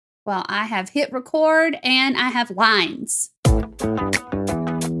Well, I have hit record and I have lines.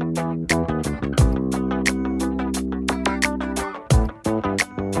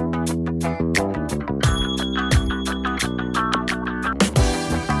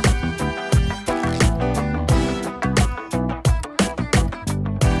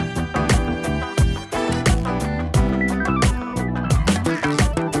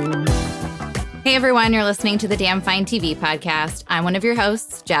 Hey everyone, you're listening to the Damn Fine TV podcast. I'm one of your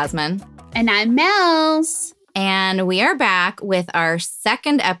hosts, Jasmine. And I'm Mel's. And we are back with our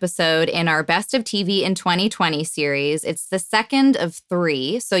second episode in our Best of TV in 2020 series. It's the second of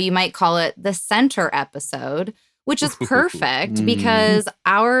 3, so you might call it the center episode, which is perfect because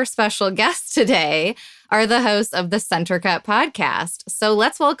our special guests today are the hosts of the Center Cut podcast. So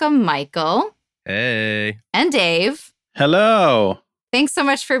let's welcome Michael. Hey. And Dave. Hello. Thanks so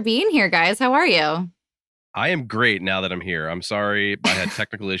much for being here, guys. How are you? I am great now that I'm here. I'm sorry I had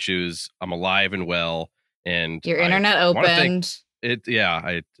technical issues. I'm alive and well. And your internet opened.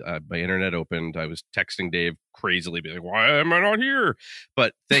 My internet opened. I was texting Dave crazily, being like, why am I not here?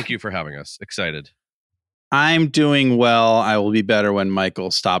 But thank you for having us. Excited. I'm doing well. I will be better when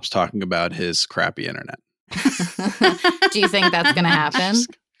Michael stops talking about his crappy internet. Do you think that's going to happen?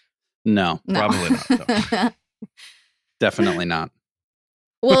 No. Probably not. No. Definitely not.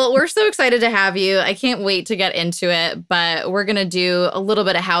 Well, we're so excited to have you. I can't wait to get into it, but we're going to do a little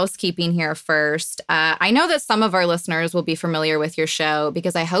bit of housekeeping here first. I know that some of our listeners will be familiar with your show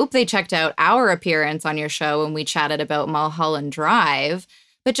because I hope they checked out our appearance on your show when we chatted about Mulholland Drive.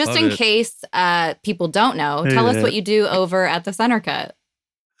 But just in case people don't know, tell us what you do over at the Center Cut.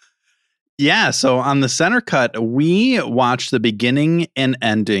 Yeah, so on the Center Cut, we watch the beginning and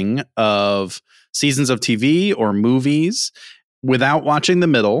ending of seasons of TV or movies without watching the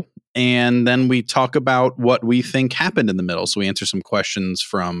middle, and then we talk about what we think happened in the middle. So we answer some questions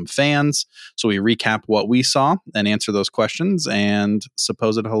from fans. So we recap what we saw and answer those questions, and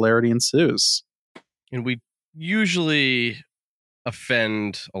supposed hilarity ensues. And we usually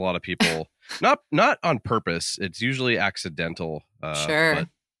offend a lot of people, not on purpose. It's usually accidental. Sure. But,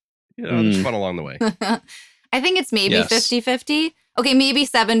 there's fun along the way. I think it's maybe 50-50. Okay, maybe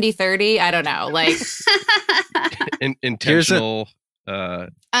 70-30. I don't know. Like intentional.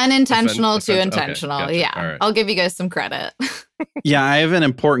 Unintentional to intentional. Okay, gotcha. Yeah. Right. I'll give you guys some credit. Yeah, I have an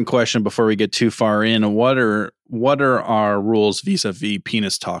important question before we get too far in. What are our rules vis-a-vis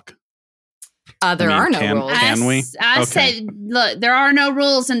penis talk? There are no rules. Can we? I said, look, there are no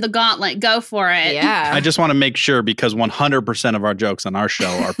rules in the gauntlet. Go for it. Yeah. I just want to make sure because 100% of our jokes on our show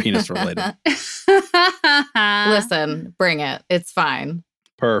are penis related. Listen, bring it. It's fine.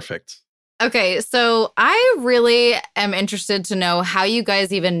 Perfect. Okay, so I really am interested to know how you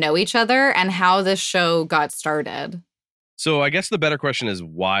guys even know each other and how this show got started. So I guess the better question is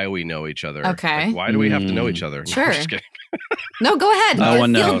why we know each other. Okay. Like, why do we have to know each other? Sure. No, I'm just kidding. No, go ahead. No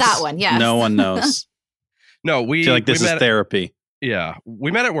one knows. Field that one. Yes. No one knows. No, I feel like this is therapy. Yeah, we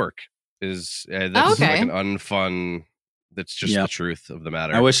met at work. That's okay. like an unfun. That's just the truth of the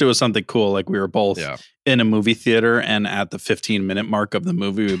matter. I wish it was something cool. Like we were both in a movie theater, and at the 15-minute mark of the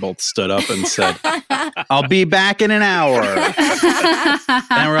movie, we both stood up and said, "I'll be back in an hour."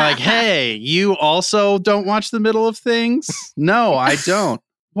 And we're like, "Hey, you also don't watch the middle of things?" "No, I don't."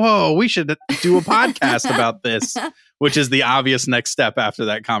 "Whoa, we should do a podcast about this," which is the obvious next step after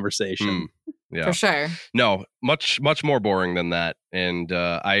that conversation. Yeah, for sure. No, much more boring than that. And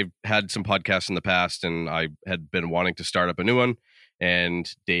I've had some podcasts in the past, and I had been wanting to start up a new one. And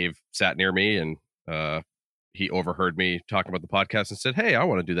Dave sat near me, and he overheard me talking about the podcast and said, "Hey, I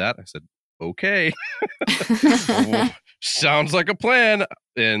want to do that." I said, "Okay." Sounds like a plan.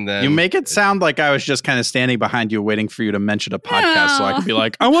 And then you make it sound like I was just kind of standing behind you waiting for you to mention a podcast so I could be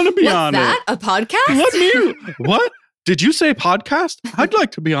like, I want to be on that? it. A podcast? Let me. What? Did you say podcast? I'd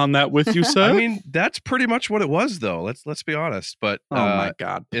like to be on that with you, sir. I mean, that's pretty much what it was, though. Let's be honest. But oh my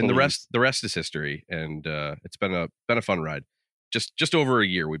god! And the rest is history. And it's been a fun ride. Just over a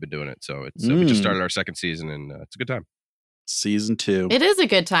year we've been doing it. So it's we just started our second season, and it's a good time. Season 2. It is a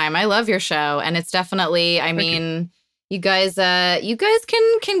good time. I love your show, and it's definitely. I mean, you guys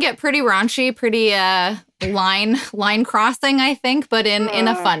can get pretty raunchy, pretty line crossing. I think, but in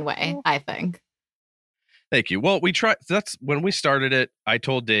a fun way. I think. Thank you. Well, we tried. That's when we started it. I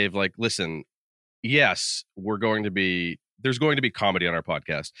told Dave, like, listen, yes, there's going to be comedy on our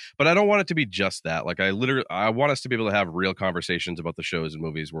podcast, but I don't want it to be just that. Like, I want us to be able to have real conversations about the shows and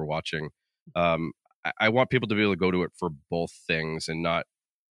movies we're watching. I want people to be able to go to it for both things and not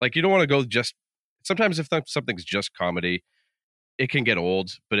like, you don't want to go just, sometimes if something's just comedy, it can get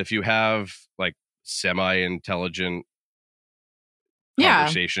old. But if you have like semi-intelligent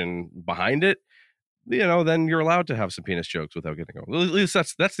conversation behind it, then you're allowed to have some penis jokes without getting old. At least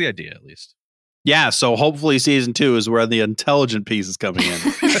that's the idea, at least. Yeah, so hopefully season 2 is where the intelligent piece is coming in.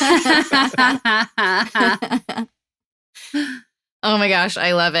 Oh my gosh,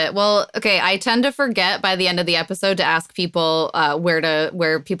 I love it. Well, okay, I tend to forget by the end of the episode to ask people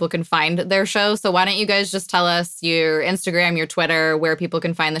where people can find their show. So why don't you guys just tell us your Instagram, your Twitter, where people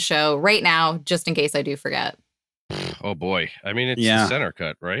can find the show right now, just in case I do forget. Oh boy, I mean, it's the center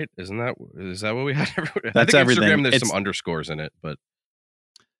cut, right? Is that what we had? That's I think everything. Instagram, there's some underscores in it, but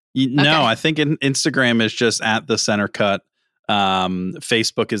no, I think Instagram is just at the center cut.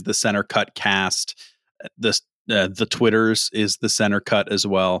 Facebook is the center cut cast. The Twitters is the center cut as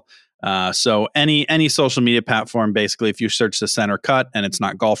well. So any social media platform, basically, if you search the center cut and it's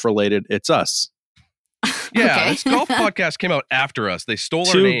not golf related, it's us. Yeah, Okay. this golf podcast came out after us. They stole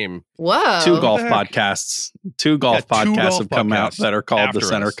our name. Whoa. Two golf the heck? podcasts. Two golf podcasts have come out that are called the after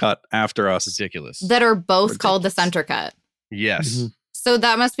center us. cut after us. Ridiculous. That are both called the Ridiculous. center cut. Yes. Mhm. So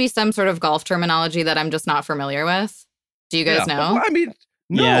that must be some sort of golf terminology that I'm just not familiar with. Do you guys Yeah, know? well, I mean,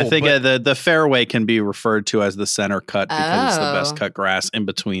 no, Yeah, I think but- the fairway can be referred to as the center cut because it's the best Oh. cut grass in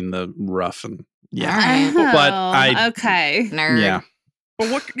between the rough and All right. But okay. Nerd. yeah. But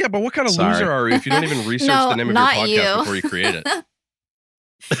what kind of Sorry. loser are you if you don't even research No, the name of your not podcast you. before you create it?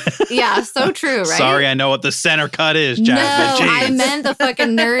 Yeah, so true, right? Sorry, I know what the center cut is, No, Jasmine. I Jeez. meant the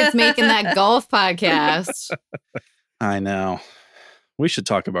fucking nerds making that golf podcast. I know. We should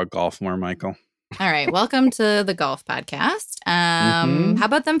talk about golf more, Michael. All right, welcome to the golf podcast. Mhm. How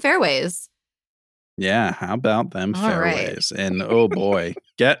about them fairways? Yeah, how about them All right. fairways? And oh boy,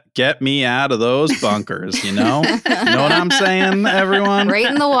 get me out of those bunkers, you know? You know what I'm saying, everyone? Right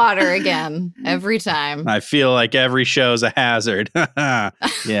in the water again, every time. I feel like every show's a hazard.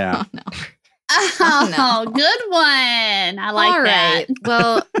 Yeah. Oh, no. Oh, good one. I like All that. right.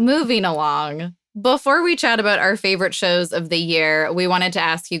 Well, moving along. Before we chat about our favorite shows of the year, we wanted to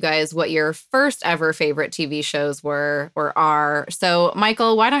ask you guys what your first ever favorite TV shows were or are. So,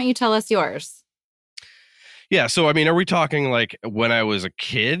 Michael, why don't you tell us yours? Yeah, so I mean, are we talking like when I was a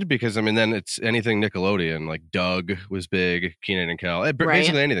kid? Because I mean, then it's anything Nickelodeon. Like Doug was big, Keenan and Kel,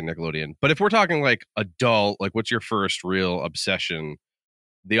 basically anything Nickelodeon. But if we're talking like adult, like what's your first real obsession?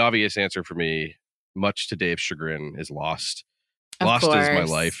 The obvious answer for me, much to Dave's chagrin, is Lost. Of Lost is my course.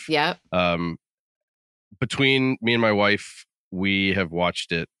 life. Yep. Between me and my wife, we have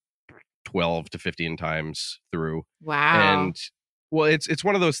watched it 12 to 15 times through. Wow. And well, it's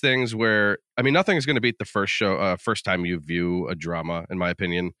one of those things where, I mean, nothing is going to beat the first time you view a drama, in my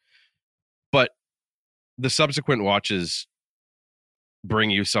opinion. But the subsequent watches bring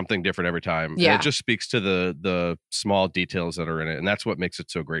you something different every time. Yeah. And it just speaks to the small details that are in it, and that's what makes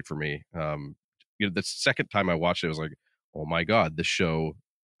it so great for me. The second time I watched it, I was like, oh my god, this show!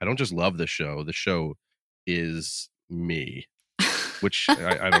 I don't just love this show. The show is me. Which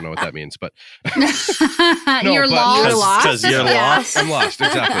I don't know what that means, but No, You're but- lost. You're lost. 'Cause you're Yeah. lost. I'm lost.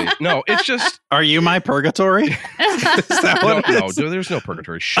 Exactly. No, it's just Are you my purgatory? Is that what it is? there's no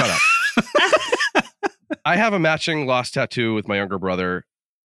purgatory. Shut up. I have a matching Lost tattoo with my younger brother.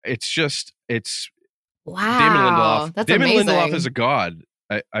 It's Wow. Damon Lindelof. That's Damon amazing. Lindelof is a god.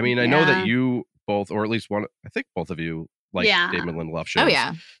 I mean, I know Yeah. that you both, or at least one, I think both of you like Yeah. Damon Lindelof shows. Oh,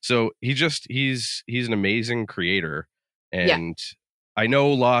 yeah. So he's an amazing creator. Yeah. And I know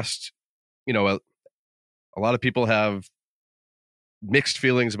Lost, a lot of people have mixed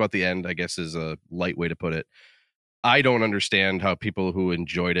feelings about the end, I guess is a light way to put it. I don't understand how people who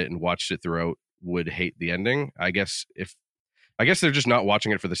enjoyed it and watched it throughout would hate the ending. I guess they're just not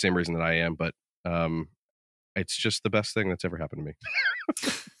watching it for the same reason that I am, but it's just the best thing that's ever happened to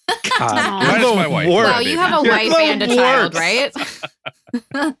me. God, Minus you're my the wife. worst. Wow, you have a You're wife the and a child, worst.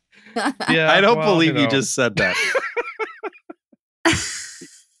 right? Yeah, I don't well, believe you just said that.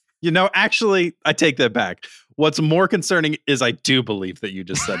 Actually, I take that back. What's more concerning is I do believe that you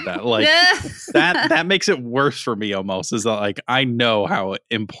just said that. Like that makes it worse for me almost. Is that like I know how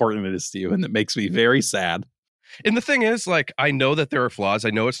important it is to you, and it makes me very sad. And the thing is, like, I know that there are flaws.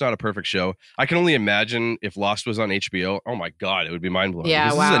 I know it's not a perfect show. I can only imagine if Lost was on HBO. Oh my God, it would be mind blowing. Yeah,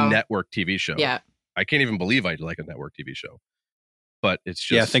 This is wow. a network TV show. Yeah. I can't even believe I'd like a network TV show. But it's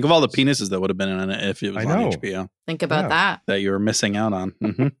just Yeah, think of all the penises that would have been in it if it was I on know. HBO Think about Yeah. that. that you were missing out on.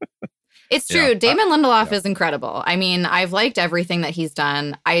 Mhm. It's Yeah. true. Damon Lindelof yeah. is incredible. I mean, I've liked everything that he's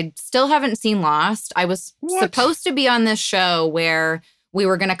done. I still haven't seen Lost. I was What? supposed to be on this show where we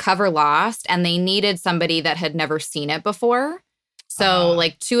were going to cover Lost, and they needed somebody that had never seen it before. So,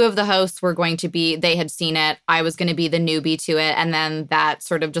 like, two of the hosts were going to be, they had seen it. I was going to be the newbie to it. And then that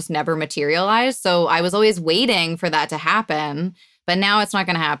sort of just never materialized. So I was always waiting for that to happen. But now it's not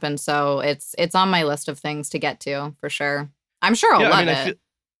going to happen. So it's on my list of things to get to for sure. I'm sure I'll love it.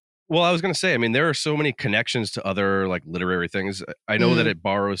 Well, I was going to say, I mean, there are so many connections to other like literary things. I know that it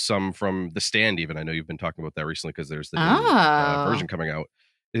borrows some from The Stand, even. I know you've been talking about that recently because there's the new version coming out.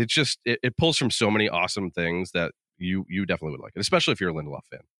 It's just, it pulls from so many awesome things that you definitely would like it, especially if you're a Lindelof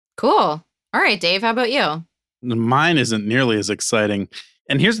fan. Cool. All right, Dave, how about you? Mine isn't nearly as exciting.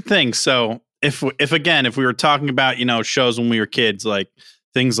 And here's the thing. So if we were talking about, shows when we were kids, like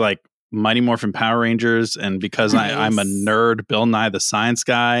things like Mighty Morphin Power Rangers, and because I'm a nerd, Bill Nye the Science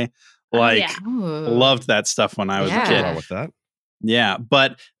Guy, loved that stuff when I was a kid. Wrong with that. Yeah,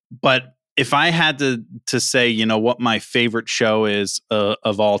 but if I had to say, what my favorite show is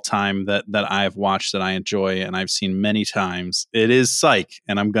of all time that I've watched that I enjoy and I've seen many times, it is Psych,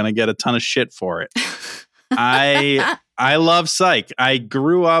 and I'm gonna get a ton of shit for it. I love Psych. I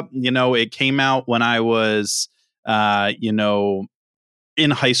grew up, it came out when I was, in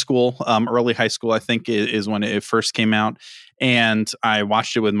high school, early high school, I think is when it first came out. And I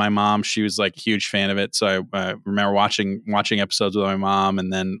watched it with my mom. She was like a huge fan of it. So I remember watching episodes with my mom,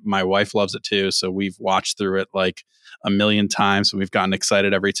 and then my wife loves it too. So we've watched through it like a million times. We've gotten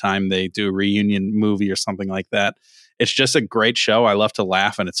excited every time they do a reunion movie or something like that. It's just a great show. I love to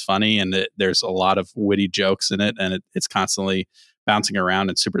laugh, and it's funny, and there's a lot of witty jokes in it, and it's constantly bouncing around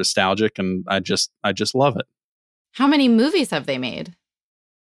and super nostalgic. And I just love it. How many movies have they made?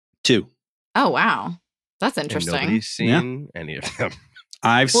 2. Oh, wow. That's interesting. And nobody's seen any of them.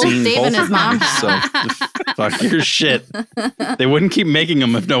 I've seen Dave both and his mom. So fuck your shit. They wouldn't keep making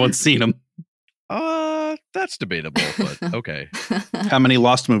them if no one's seen them. That's debatable, but okay. How many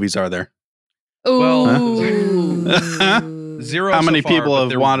Lost movies are there? Ooh. Zero. How many so far, people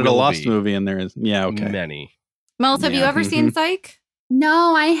have wanted a Lost be movie? And there is, okay. Many. Melissa, have you ever seen Psych?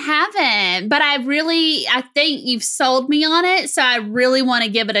 No, I haven't. But I think you've sold me on it. So I really want to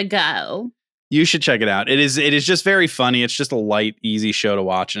give it a go. You should check it out. It is just very funny. It's just a light, easy show to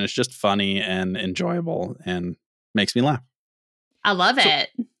watch. And it's just funny and enjoyable and makes me laugh. I love it.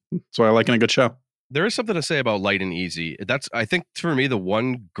 That's what I like in a good show. There is something to say about light and easy. I think for me, the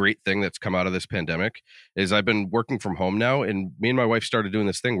one great thing that's come out of this pandemic is I've been working from home now. And me and my wife started doing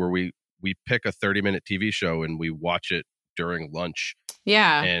this thing where we pick a 30-minute TV show and we watch it during lunch.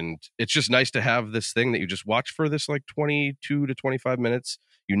 Yeah. And it's just nice to have this thing that you just watch for this like 22 to 25 minutes.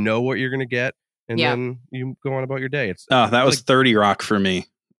 You know what you're going to get. And then you go on about your day. That was 30 Rock for me.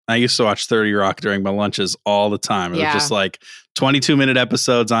 I used to watch 30 Rock during my lunches all the time. It was just like 22-minute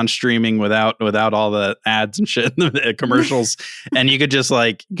episodes on streaming without all the ads and shit, the commercials. And you could just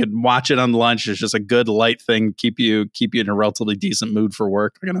you could watch it on lunch. It's just a good light thing, keep you in a relatively decent mood for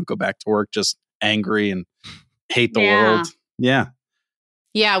work. I'm going to go back to work just angry and hate the world. Yeah.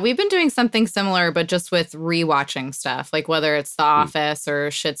 Yeah, we've been doing something similar, but just with rewatching stuff, like whether it's The Office or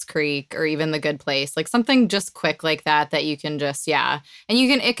Schitt's Creek or even The Good Place, like something just quick like that you can just, and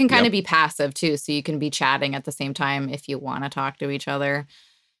it can kind of be passive too. So you can be chatting at the same time if you want to talk to each other.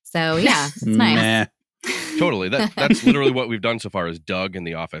 So yeah, it's nice. Totally. That's literally what we've done so far is Doug in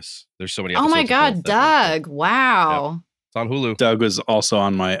The Office. There's so many episodes. Oh my God, Doug. Wow. Yep. It's on Hulu. Doug was also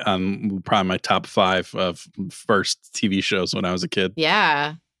on probably my top 5 of first TV shows when I was a kid.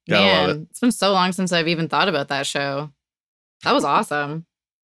 Yeah. Gotta love it. It's been so long since I've even thought about that show. That was awesome.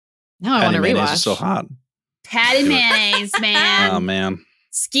 Now I want to rewatch. Mayonnaise is so hot. Patty Mayonnaise, man. Oh, man.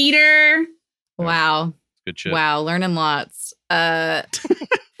 Skeeter. Wow. Good shit. Wow. Learning lots.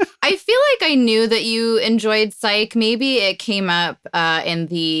 I feel like I knew that you enjoyed Psych. Maybe it came up in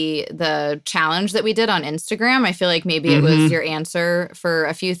the challenge that we did on Instagram. I feel like maybe it was your answer for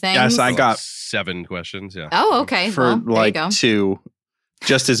a few things. Yes, I got 7 questions. Yeah. Oh, okay. For there you go. 2.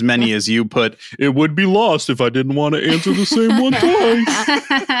 Just as many as you put. It would be lost if I didn't want to answer the same one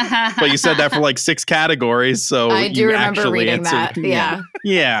twice. But you said that for 6 categories, so I do you remember actually reading answered, that. Yeah.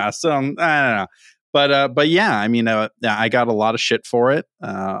 Yeah. So I don't know. But yeah, I mean, I got a lot of shit for it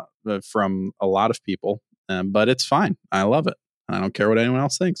from a lot of people, but it's fine. I love it. I don't care what anyone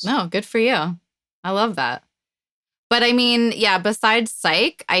else thinks. No, good for you. I love that. But I mean, yeah, besides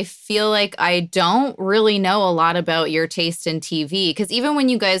Psych, I feel like I don't really know a lot about your taste in TV. Because even when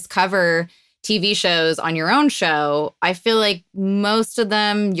you guys cover TV shows on your own show, I feel like most of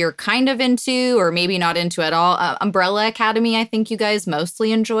them you're kind of into or maybe not into at all. Umbrella Academy, I think you guys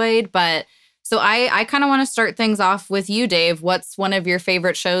mostly enjoyed. But so I kind of want to start things off with you, Dave. What's one of your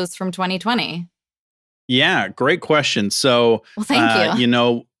favorite shows from 2020? Yeah, great question. So, well, thank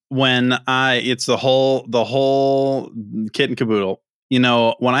you. When it's the whole kit and caboodle,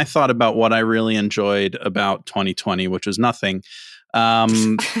 when I thought about what I really enjoyed about 2020, which was nothing,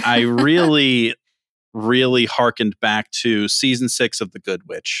 I really really harkened back to season 6 of The Good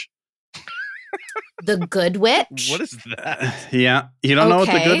Witch. The Good Witch? What is that? Yeah, you don't know what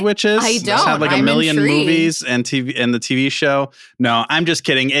The Okay. Good Witch is? I It's don't. had like a I'm million intrigued. movies and TV and the TV show. No, I'm just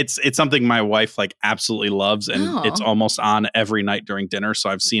kidding. It's something my wife like absolutely loves, and Oh. it's almost on every night during dinner. So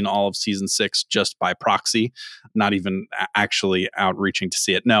I've seen all of season 6 just by proxy, not even actually outreaching to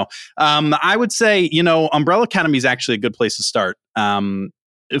see it. No, I would say Umbrella Academy is actually a good place to start.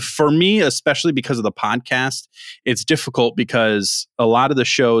 For me, especially because of the podcast, it's difficult because a lot of the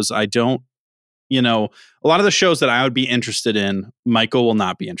shows I don't. A lot of the shows that I would be interested in, Michael will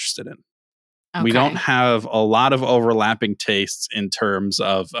not be interested in. Okay. We don't have a lot of overlapping tastes in terms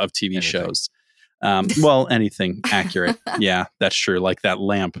of TV Anything. shows. Well, anything accurate. Yeah, that's true. Like that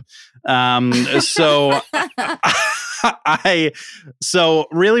lamp. So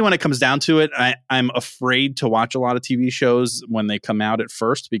really when it comes down to it, I'm afraid to watch a lot of TV shows when they come out at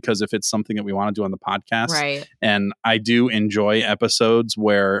first, because if it's something that we want to do on the podcast, Right. and I do enjoy episodes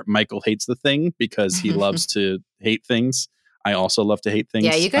where Michael hates the thing because he loves to hate things. I also love to hate things.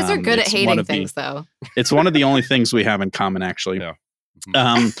 Yeah, you guys are good at It's one hating of the- things, though. It's one of the only things we have in common, actually. Yeah.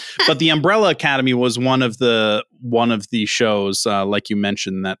 But the Umbrella Academy was one of the shows, like you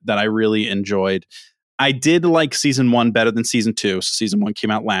mentioned, that I really enjoyed. I did like season 1 better than season 2. So season 1 came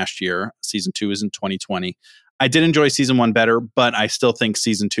out last year. Season 2 is in 2020. I did enjoy season 1 better, but I still think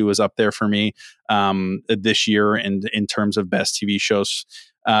season 2 is up there for me this year in terms of best TV shows.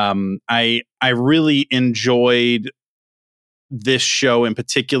 I really enjoyed this show in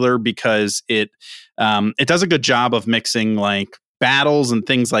particular because it does a good job of mixing like battles and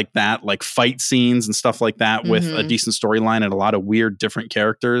things like that, like fight scenes and stuff like that, with a Mhm. decent storyline and a lot of weird different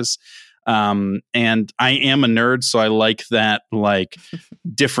characters. And I am a nerd, so I like that, like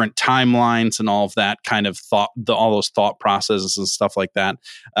different timelines and all of that kind of all those thought processes and stuff like that.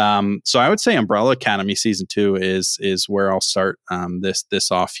 So I would say Umbrella Academy season 2 is where I'll start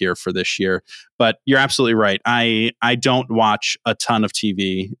this off here for this year. But you're absolutely right. I don't watch a ton of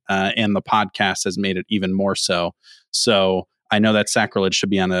TV, and the podcast has made it even more so. So I know that's sacrilege to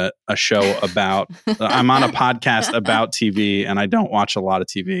be on a show about. I'm on a podcast about TV, and I don't watch a lot of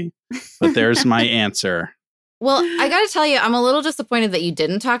TV. But there's my answer. Well, I got to tell you, I'm a little disappointed that you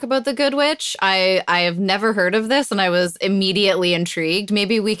didn't talk about The Good Witch. I have never heard of this, and I was immediately intrigued.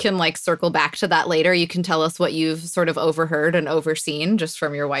 Maybe we can like circle back to that later. You can tell us what you've sort of overheard and overseen just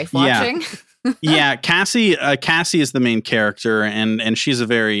from your wife watching. Yeah, Cassie is the main character, and she's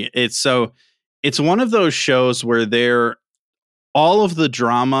it's one of those shows where all of the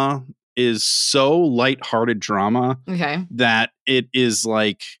drama is so lighthearted drama Okay. that it is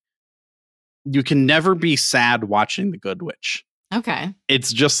like you can never be sad watching The Good Witch. Okay.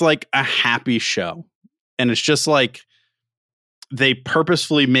 It's just like a happy show. And it's just like they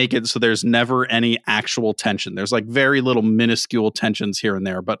purposefully make it so there's never any actual tension. There's like very little minuscule tensions here and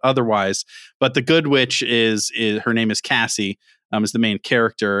there, but The Good Witch is her name is Cassie, is the main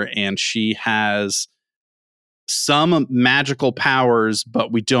character, and she has some magical powers,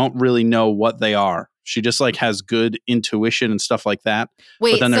 but we don't really know what they are. She just like has good intuition and stuff like that.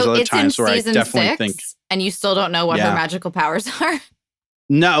 Wait, but then there's so other it's times in where I season definitely 6, think and you still don't know what her Yeah. magical powers are?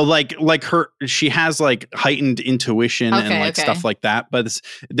 no, like she has like heightened intuition and Okay, like okay. stuff like that, but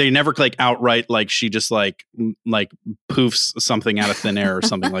they never like outright like she just like poofs something out of thin air or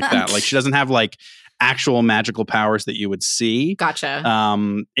something like that. Like she doesn't have like actual magical powers that you would see. Gotcha.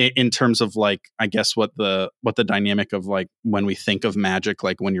 In terms of like, I guess what the dynamic of like when we think of magic,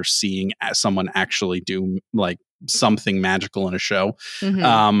 like when you're seeing someone actually do like something magical in a show.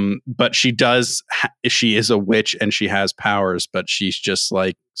 Mhm. But she is a witch and she has powers, but she's just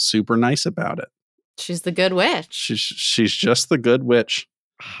like super nice about it. She's the Good Witch. She's just the good witch.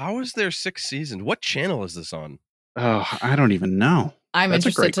 How is there 6 seasons? What channel is this on? Oh, I don't even know. I'm That's a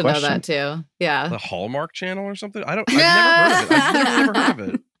interested great to know question. that too. Yeah. The Hallmark channel or something? I've never heard of it. I've literally never heard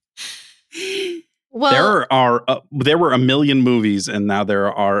of it. Well, There were a million movies and now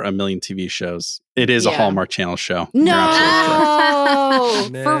there are a million TV shows. It is a Yeah. Hallmark Channel show. You're absolutely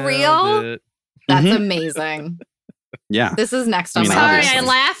correct. no, for real? Nailed it. That's Mhm. amazing. Yeah. This is next I on mean, my Sorry, list. I obviously.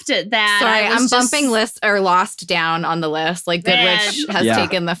 laughed at that. Sorry, I was I'm just- bumping list or Lost down on the list. Like Good Man. Witch has Yeah.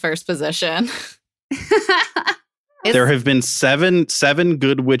 taken the first position. There have been seven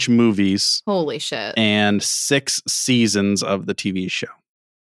Good Witch movies Holy shit. and 6 seasons of the TV show.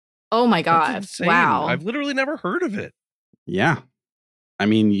 Oh my That's God. insane. Wow. I've literally never heard of it. Yeah. I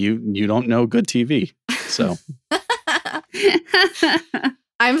mean, you don't know good TV. So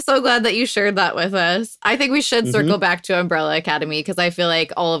I'm so glad that you shared that with us. I think we should Mhm. circle back to Umbrella Academy because I feel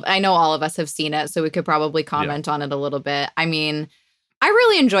like I know all of us have seen it, so we could probably comment on it a little bit. I mean, I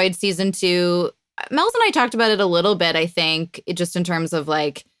really enjoyed season 2. Mel's and I talked about it a little bit, I think, just in terms of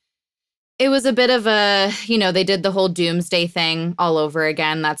like, it was a bit of a, they did the whole doomsday thing all over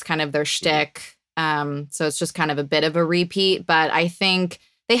again. That's kind of their shtick. So it's just kind of a bit of a repeat, but I think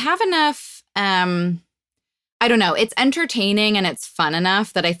they have enough, I don't know, it's entertaining and it's fun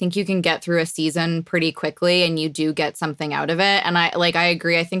enough that I think you can get through a season pretty quickly and you do get something out of it. And I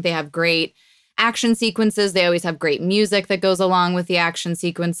agree. I think they have great action sequences. They always have great music that goes along with the action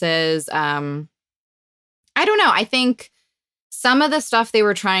sequences. I don't know. I think some of the stuff they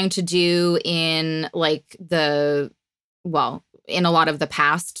were trying to do in like in a lot of the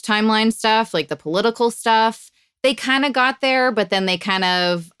past timeline stuff, like the political stuff, they kind of got there, but then they kind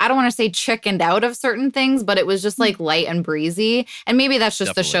of, I don't want to say chickened out of certain things, but it was just like light and breezy. And maybe that's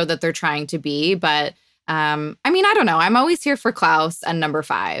just the show that they're trying to be. But I mean, I don't know. I'm always here for Klaus and Number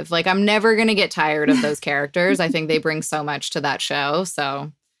 5. Like, I'm never going to get tired of those characters. I think they bring so much to that show.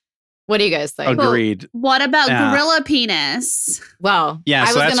 So what do you guys think? Agreed. Well, what about Gorilla Penis? Well, yeah,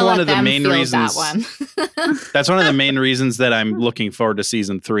 so that's one of the main reasons. That one. That's one of the main reasons that I'm looking forward to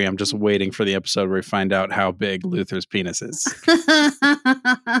season 3. I'm just waiting for the episode where we find out how big Luther's penis is.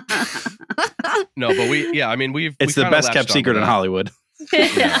 No, but it's the best kept secret in Hollywood.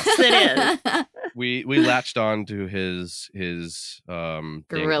 Yes, it is. We latched on to his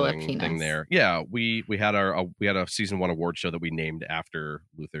gorilla penis thing there. Yeah, we had a season 1 award show that we named after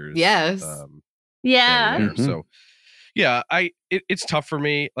Luther's. Yes. Yeah. Mm-hmm. So yeah, it's tough for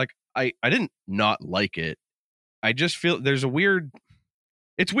me. Like I didn't not like it. I just feel there's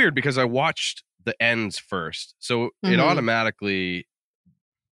it's weird because I watched the ends first. So I automatically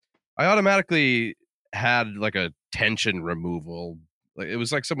had like a tension removal. Like it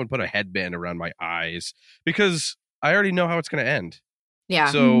was like someone put a headband around my eyes because I already know how it's going to end. Yeah.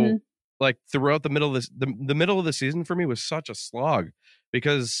 So like throughout the middle of this, the middle of the season for me was such a slog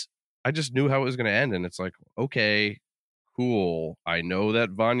because I just knew how it was going to end. And it's like, okay, cool. I know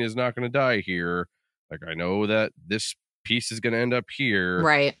that Vanya's not going to die here. Like I know that this piece is going to end up here.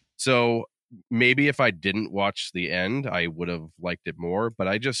 Right. So maybe if I didn't watch the end, I would have liked it more. But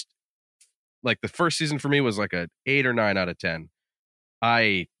I just like the first season for me was like a 8 or 9 out of 10.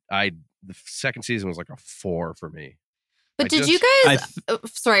 The second season was like a 4 for me. But did you guys,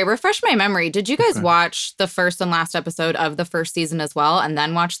 sorry, refresh my memory. Did you guys watch the first and last episode of the first season as well and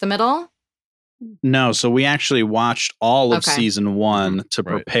then watch the middle? No, so we actually watched all of season 1 to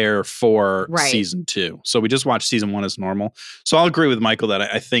prepare for season 2. So we just watched season 1 as normal. So I'll agree with Michael that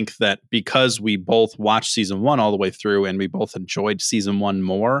I think that because we both watched season 1 all the way through and we both enjoyed season 1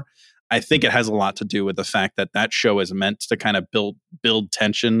 more, I think it has a lot to do with the fact that that show is meant to kind of build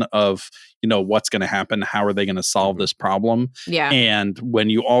tension of, what's going to happen. How are they going to solve this problem? Yeah. And when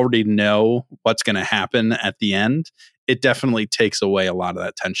you already know what's going to happen at the end, it definitely takes away a lot of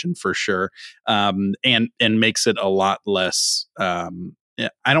that tension for sure. And makes it a lot less, I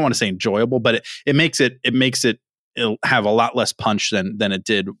don't want to say enjoyable, but it makes it it'll have a lot less punch than it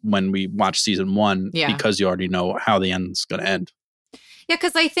did when we watched season 1 because you already know how the end's going to end. Yeah,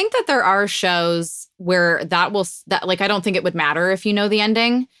 because I think that there are shows where that I don't think it would matter if you know the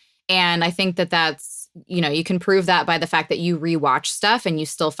ending. And I think that's, you can prove that by the fact that you rewatch stuff and you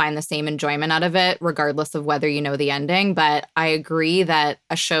still find the same enjoyment out of it, regardless of whether you know the ending. But I agree that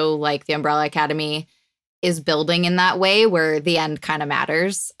a show like The Umbrella Academy is building in that way where the end kind of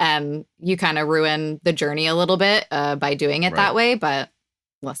matters. And you kind of ruin the journey a little bit by doing it that way. But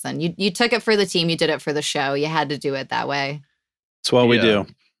listen, you took it for the team. You did it for the show. You had to do it that way. It's what we do,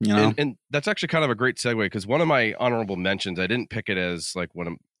 And that's actually kind of a great segue because one of my honorable mentions, I didn't pick it as like one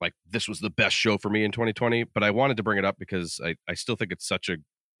of this was the best show for me in 2020, but I wanted to bring it up because I still think it's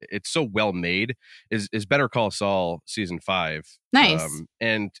so well made. Is Better Call Saul season 5? Nice.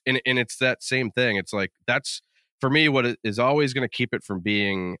 And it's that same thing. It's like that's for me what is always going to keep it from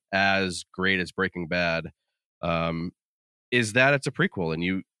being as great as Breaking Bad. Is that it's a prequel,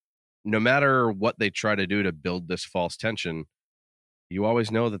 and no matter what they try to do to build this false tension, you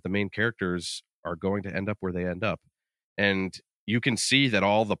always know that the main characters are going to end up where they end up. And you can see that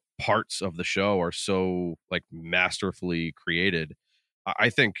all the parts of the show are so like masterfully created. I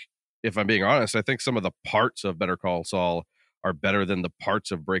think, if I'm being honest, I think some of the parts of Better Call Saul are better than the parts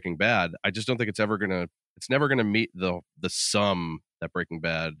of Breaking Bad. I just don't think it's never going to meet the sum that Breaking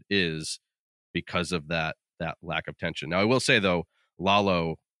Bad is because of that lack of tension. Now, I will say though,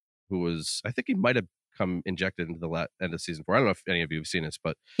 Lalo, I think he might have come injected into the end of season 4. I don't know if any of you have seen this,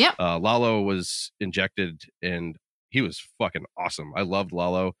 but Lalo was injected and he was fucking awesome. I loved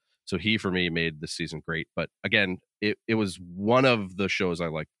Lalo. So he, for me, made this season great. But again, it was one of the shows I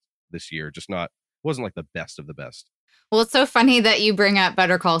liked this year, wasn't like the best of the best. Well, it's so funny that you bring up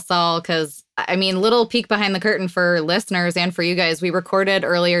Better Call Saul because, I mean, little peek behind the curtain for listeners and for you guys. We recorded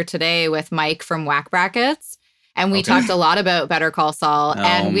earlier today with Mike from Whack Brackets, and we talked a lot about Better Call Saul.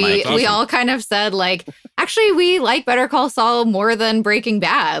 And we all kind of said, like, actually, we like Better Call Saul more than Breaking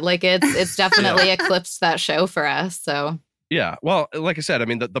Bad. Like, it's definitely eclipsed that show for us. So yeah, well, like I said, I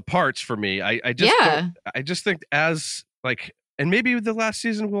mean, the parts for me, I just think as like, and maybe the last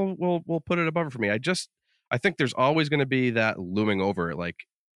season will put it above it for me. I think there's always going to be that looming over it, like,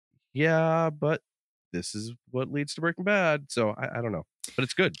 yeah, but this is what leads to Breaking Bad. So I don't know, but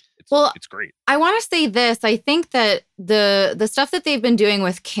it's good. It's great. I want to say this. I think that the stuff that they've been doing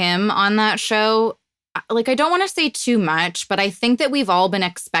with Kim on that show, like, I don't want to say too much, but I think that we've all been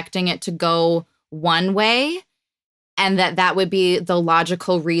expecting it to go one way, and that would be the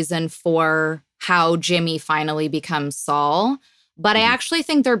logical reason for how Jimmy finally becomes Saul. But I actually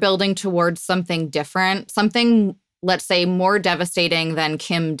think they're building towards something different, something, let's say, more devastating than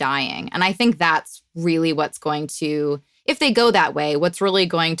Kim dying. And I think that's really what's going to, if they go that way, what's really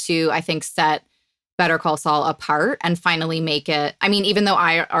going to, I think, set Better Call Saul apart and finally make it. I mean, even though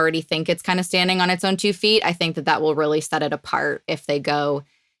I already think it's kind of standing on its own 2 feet, I think that will really set it apart if they go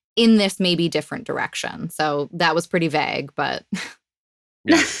in this maybe different direction. So that was pretty vague, but...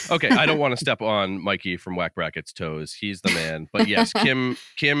 Yeah. Okay. I don't want to step on Mikey from Whack Bracket's toes. He's the man. But yes, Kim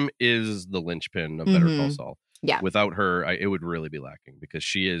is the linchpin of Better Call Saul. Yeah. Without her, it would really be lacking because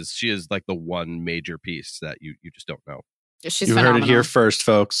she is like the one major piece that you just don't know. She's you phenomenal. heard it here first,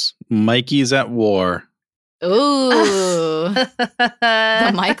 folks. Mikey's at war. Ooh.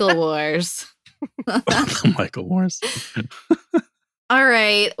 The Michael Wars. The Michael Wars. All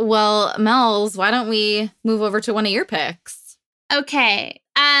right. Well, Mel's, why don't we move over to one of your picks? Okay.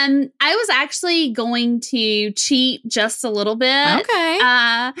 I was actually going to cheat just a little bit. Okay.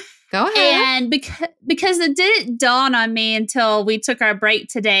 Go ahead. And because it didn't dawn on me until we took our break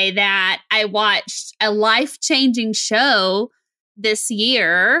today that I watched a life-changing show this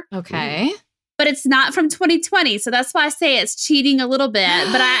year. Okay. But it's not from 2020, so that's why I say it's cheating a little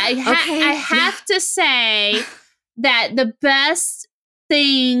bit. But I have to say that the best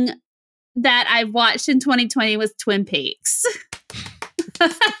thing that I watched in 2020 was Twin Peaks.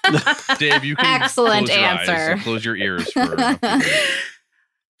 Dave, you can excellent close your answer. Eyes and close your ears for.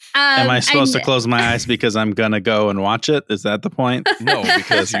 Am I supposed to close my eyes because I'm gonna go and watch it? Is that the point? No,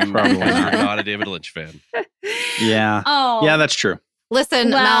 because you're not a David Lynch fan. Yeah. Oh. Yeah, that's true.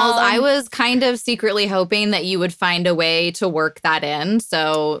 Listen, Well, Mel's, I was kind of secretly hoping that you would find a way to work that in.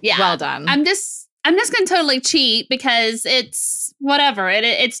 So well done. I'm just going to totally cheat because it's whatever.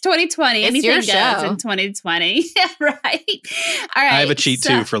 It's 2020. It's Anything your goes show. in 2020. Yeah, right. All right. I have a cheat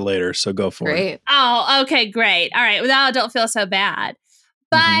too for later, so go for it. Great. Oh, okay, great. All right. Well, now I don't feel so bad.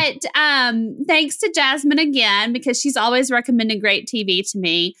 But thanks to Jasmine again, because she's always recommending great TV to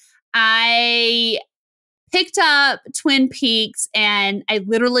me. I picked up Twin Peaks and I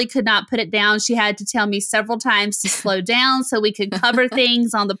literally could not put it down. She had to tell me several times to slow down so we could cover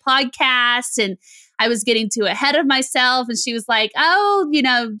things on the podcast. And I was getting too ahead of myself. And she was like, oh,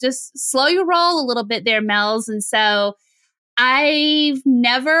 just slow your roll a little bit there, Mel's. And so I've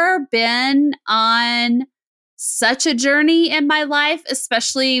never been on such a journey in my life,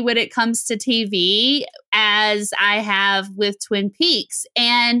 especially when it comes to TV, as I have with Twin Peaks.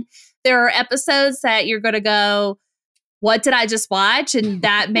 And there are episodes that you're going to go, what did I just watch? And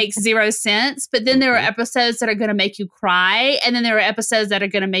that makes zero sense. But then there are episodes that are going to make you cry. And then there are episodes that are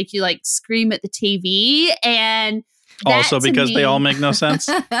going to make you like scream at the TV. And also because they all make no sense.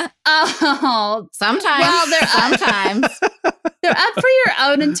 Oh, sometimes. Well, sometimes. They're up for your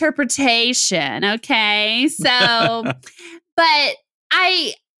own interpretation. Okay. So, but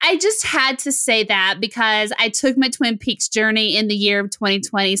I just had to say that because I took my Twin Peaks journey in the year of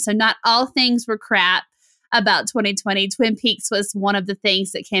 2020. So not all things were crap about 2020. Twin Peaks was one of the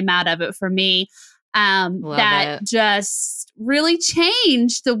things that came out of it for me. That just really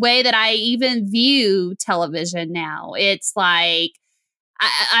changed the way that I even view television now. It's like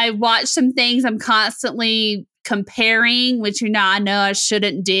I watch some things I'm constantly comparing, which I know I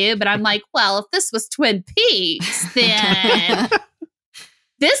shouldn't do, but I'm like, well, if this was Twin Peaks, then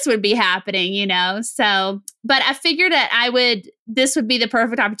this would be happening, So, but I figured that this would be the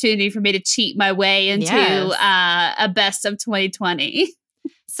perfect opportunity for me to cheat my way into a best of 2020.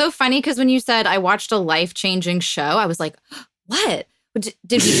 So funny because when you said I watched a life-changing show, I was like, what?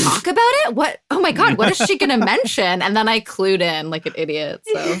 Did we talk about it? What? Oh my God, what is she going to mention? And then I clued in like an idiot.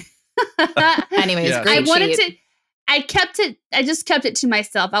 So anyways, great cheat. I just kept it to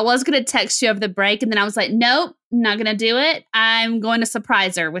myself. I was going to text you over the break and then I was like, nope, not going to do it. I'm going to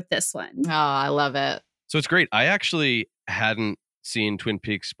surprise her with this one. Oh, I love it. So it's great. I actually hadn't seen Twin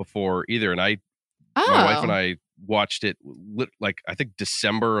Peaks before either, and my wife and I watched it like I think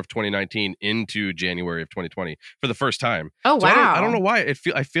December of 2019 into January of 2020 for the first time. Oh, So wow. I don't know why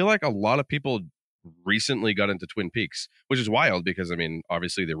I feel like a lot of people recently got into Twin Peaks, which is wild because I mean,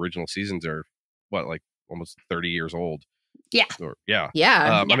 obviously the original seasons are like almost 30 years old. Yeah.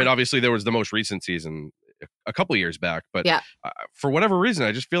 Yeah. I mean, obviously there was the most recent season a couple years back, but Yeah. For whatever reason,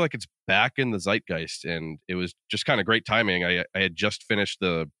 I just feel like it's back in the zeitgeist, and it was just kind of great timing. I had just finished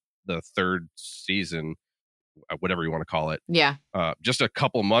the third season, whatever you want to call it. Yeah. Just a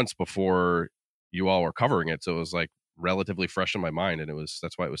couple months before you all were covering it, so it was like relatively fresh in my mind, and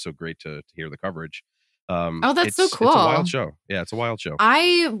that's why it was so great to hear the coverage. That's so cool. It's a wild show. Yeah, it's a wild show.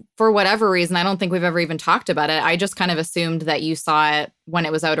 For whatever reason, I don't think we've ever even talked about it. I just kind of assumed that you saw it when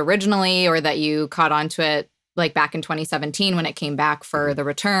it was out originally, or that you caught onto it like back in 2017 when it came back for the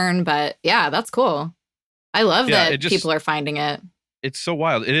return. But yeah, that's cool. I love that people are finding it. It's so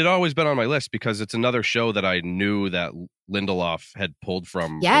wild. It had always been on my list because it's another show that I knew that Lindelof had pulled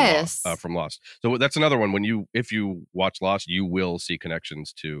from from Lost. So that's another one. If you watch Lost, you will see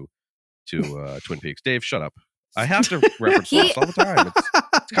connections to Twin Peaks. Dave, shut up. I have to reference Lost all the time.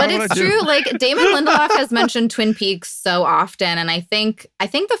 But it's true. Like Damon Lindelof has mentioned Twin Peaks so often, and I think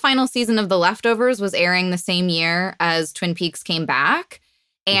the final season of The Leftovers was airing the same year as Twin Peaks came back,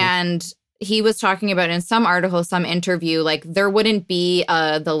 and he was talking about in some article, some interview, like there wouldn't be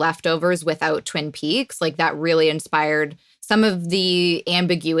The Leftovers without Twin Peaks. Like that really inspired some of the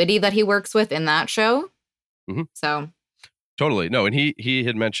ambiguity that he works with in that show. Mm-hmm. So. Totally. No, and he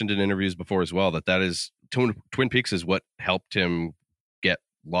had mentioned in interviews before as well that is Twin Peaks is what helped him get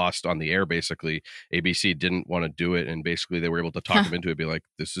Lost on the air, basically. ABC didn't want to do it, and basically they were able to talk him into it, be like,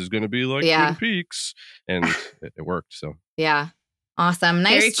 this is going to be like Twin Peaks, and it worked. So yeah. Awesome.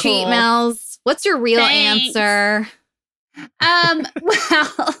 Nice Very cheat, cool. Mel's. What's your real answer? Well,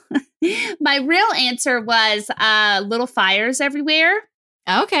 my real answer was Little Fires Everywhere.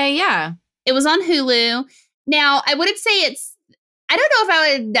 Okay, yeah. It was on Hulu. Now, I wouldn't say I don't know if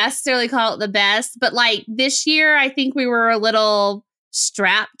I would necessarily call it the best, but like this year, I think we were a little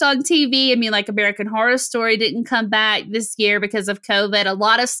strapped on TV. I mean, like American Horror Story didn't come back this year because of COVID. A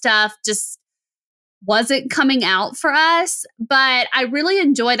lot of stuff just wasn't coming out for us, but I really I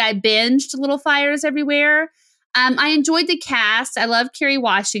binged Little Fires Everywhere. I enjoyed the cast. I love Kerry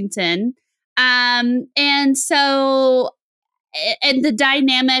Washington. And the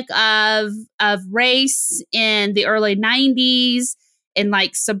dynamic of race in the early 90s in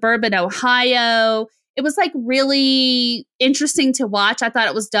like suburban Ohio, it was like really interesting to watch. I thought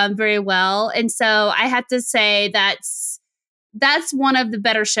it was done very well. And so I have to say that's one of the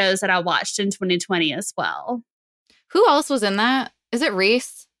better shows that I watched in 2020 as well. Who else was in that? Is it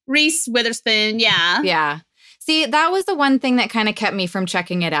Reese? Reese Witherspoon, yeah. Yeah. See, that was the one thing that kind of kept me from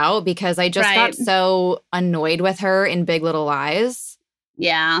checking it out because I just got so annoyed with her in Big Little Lies.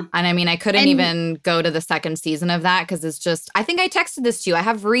 Yeah. And I mean, I couldn't even go to the second season of that because it's just, I think I texted this to you. I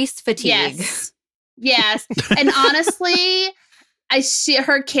have Reese fatigue. Yes. And honestly,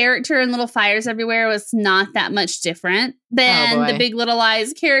 her character in Little Fires Everywhere was not that much different than the Big Little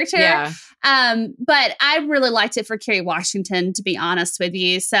Lies character. Yeah. But I really liked it for Kerry Washington, to be honest with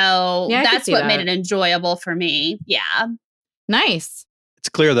you. So that's what made it enjoyable for me. Yeah. Nice. It's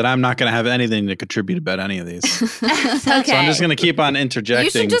clear that I'm not going to have anything to contribute about any of these. Okay. So I'm just going to keep on interjecting.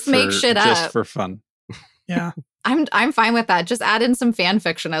 You should just make shit up. Just for fun. Yeah. I'm fine with that. Just add in some fan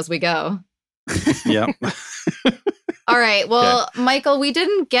fiction as we go. Yeah. All right. Well, Michael, we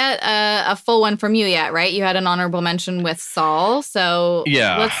didn't get a full one from you yet, right? You had an honorable mention with Saul. So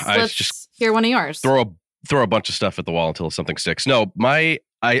let's just hear one of yours. Throw a bunch of stuff at the wall until something sticks. No, I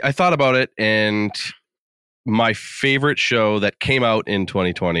thought about it, and my favorite show that came out in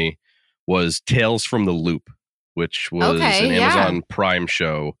 2020 was Tales from the Loop, which was an Amazon Prime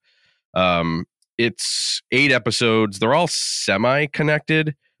show. It's 8 episodes. They're all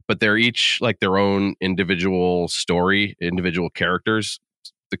semi-connected, but they're each like their own individual story, individual characters.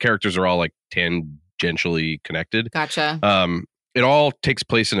 The characters are all like tangentially connected. Gotcha. It all takes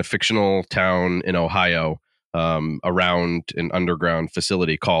place in a fictional town in Ohio, around an underground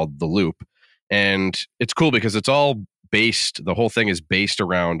facility called The Loop. And it's cool because it's all the whole thing is based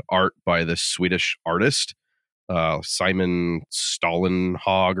around art by this Swedish artist, Simon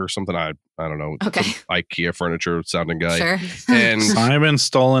Stålenhag or something. I don't know. Okay. IKEA furniture sounding guy. Sure. And Simon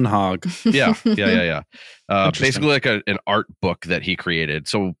Stålenhag. Yeah. Basically like an art book that he created.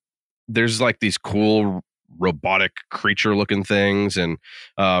 So there's like these cool robotic creature looking things. And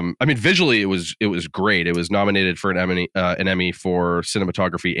I mean, visually it was great. It was nominated for an Emmy for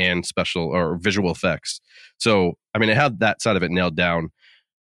cinematography and special or visual effects. So I mean, it had that side of it nailed down.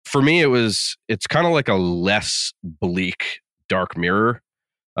 For me, it's kind of like a less bleak Dark Mirror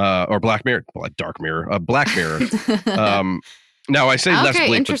or Black Mirror, Dark Mirror, Black Mirror. Now I say less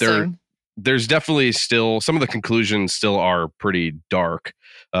bleak, but there's definitely still some of the conclusions still are pretty dark.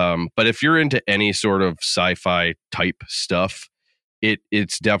 But if you're into any sort of sci-fi type stuff,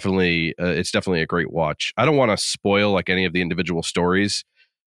 it's definitely a great watch. I don't want to spoil like any of the individual stories.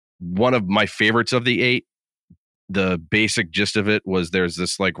 One of my favorites of the 8, the basic gist of it was there's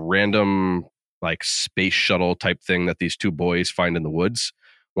this like random like space shuttle type thing that these 2 boys find in the woods.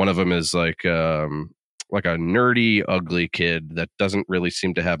 One of them is like a nerdy, ugly kid that doesn't really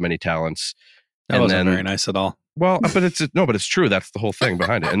seem to have many talents. That wasn't very nice at all. Well, but it's true. That's the whole thing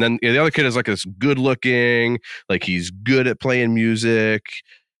behind it. And then the other kid is like this good looking, like he's good at playing music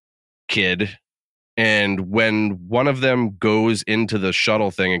kid. And when one of them goes into the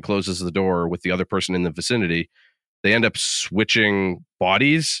shuttle thing and closes the door with the other person in the vicinity, they end up switching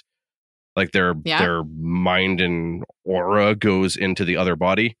bodies. Like their mind and aura goes into the other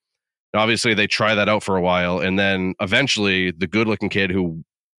body. And obviously, they try that out for a while. And then eventually, the good looking kid who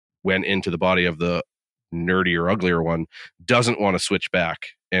went into the body of the nerdier, uglier one doesn't want to switch back.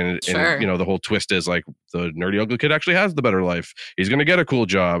 And the whole twist is like the nerdy, ugly kid actually has the better life. He's going to get a cool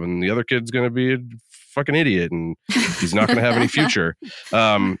job, and the other kid's going to be a fucking idiot, and he's not going to have any future.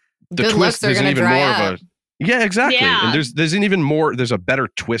 The good twist is even more of a yeah, exactly. Yeah. And there's an even more. There's a better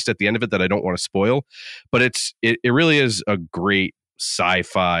twist at the end of it that I don't want to spoil, but it really is a great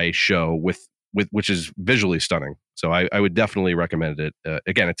sci-fi show with which is visually stunning. So I would definitely recommend it.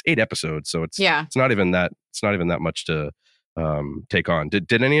 Again, it's 8 episodes, so it's not even that much to take on.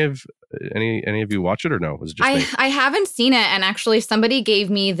 Did any of you watch it or no? Was it just I haven't seen it, and actually somebody gave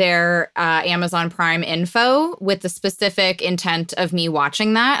me their Amazon Prime info with the specific intent of me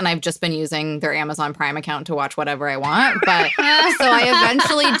watching that, and I've just been using their Amazon Prime account to watch whatever I want. But so I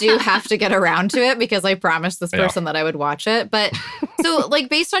eventually do have to get around to it because I promised this person that I would watch it. But so like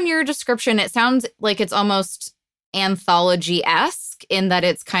based on your description, it sounds like it's almost anthology-esque in that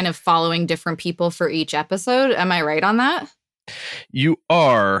it's kind of following different people for each episode. Am I right on that? You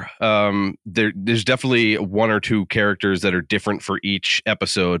are. There's definitely 1 or 2 characters that are different for each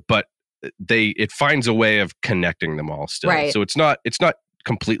episode, but it finds a way of connecting them all still. Right. So it's not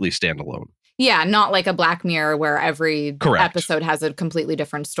completely standalone. Yeah, not like a Black Mirror where every episode has a completely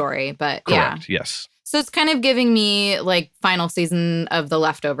different story. But Correct. Yes. So it's kind of giving me like final season of The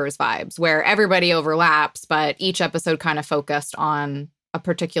Leftovers vibes where everybody overlaps, but each episode kind of focused on a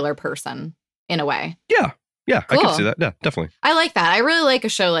particular person in a way. Yeah. Yeah, cool. I can see that. Yeah, definitely. I like that. I really like a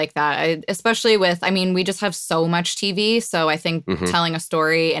show like that, especially we just have so much TV. So I think telling a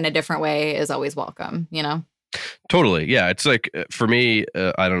story in a different way is always welcome, you know? Totally. Yeah. It's like, for me,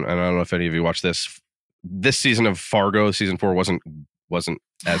 I don't know if any of you watched this season of Fargo, season 4 wasn't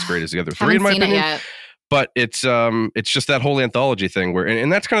as great as the other 3 in my opinion. Yet. But it's just that whole anthology thing where,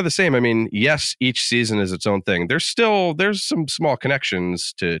 and that's kind of the same. I mean, yes, each season is its own thing. There's some small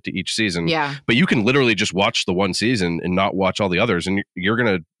connections to each season. Yeah. But you can literally just watch the one season and not watch all the others, and you're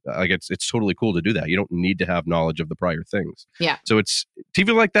gonna like it's totally cool to do that. You don't need to have knowledge of the prior things. Yeah. So it's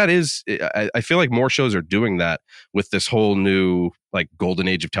TV like that is. I feel like more shows are doing that with this whole new like golden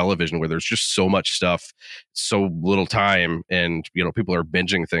age of television where there's just so much stuff, so little time, and people are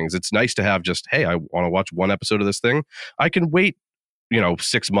binging things. It's nice to have just, hey, I want to watch one episode of this thing. I can wait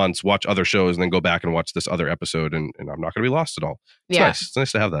 6 months, watch other shows, and then go back and watch this other episode, and I'm not going to be lost at all. It's nice. It's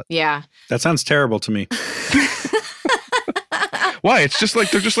nice to have that. Yeah. That sounds terrible to me. Why? It's just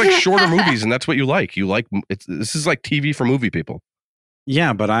like they're just like shorter movies, and that's what you like. This is like TV for movie people.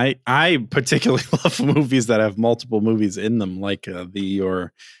 Yeah, but I particularly love movies that have multiple movies in them, like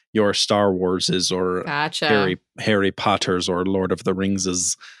your Star Warses or Harry Potters or Lord of the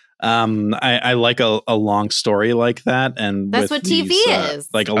Ringses. I like a long story like that, and that's what TV is.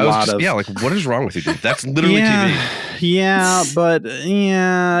 Like what is wrong with you, dude? That's literally TV. Yeah, but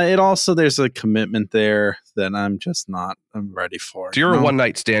it also there's a commitment there that I'm ready for. So you're a one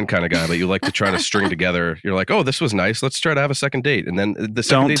night stand kind of guy, but you like to try to string together. You're like, oh, this was nice. Let's try to have a second date, and then the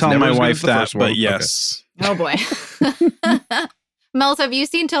second don't tell my wife that, but yes. Okay. Oh boy. Mel's, have you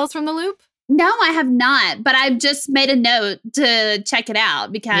seen Tales from the Loop? No, I have not, but I've just made a note to check it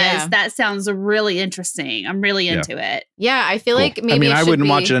out because that sounds really interesting. I'm really into it. Yeah, I feel like maybe I wouldn't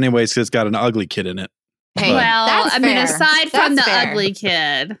watch it anyways because it's got an ugly kid in it. Hey, well, I mean, aside from the ugly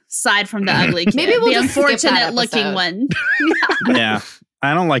kid, maybe we'll the just skip that unfortunate looking one. Yeah.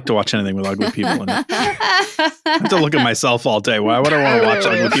 I don't like to watch anything with ugly people in it. I have to look at myself all day. Why would I want to watch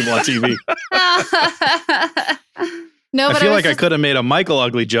ugly people on TV? No, I but feel like I could have made a Michael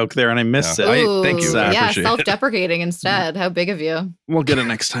ugly joke there and I missed it. Thank you. I Yeah, appreciate it. self-deprecating instead. How big of you. We'll get it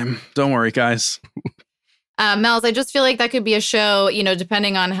next time. Don't worry, guys. Mel's, I just feel like that could be a show,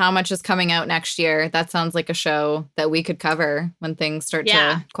 depending on how much is coming out next year. That sounds like a show that we could cover when things start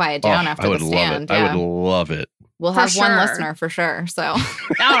to quiet down after the stand. I would love it. We'll have one listener for sure. So,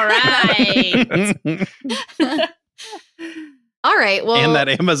 all right. All right. Well, and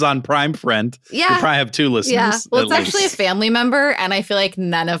that Amazon Prime friend. Yeah. We probably have 2 listeners. Yeah. Well, it's actually a family member, and I feel like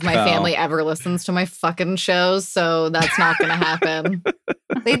none of my family ever listens to my fucking shows, so that's not going to happen.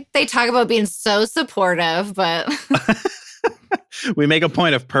 They talk about being so supportive, but we make a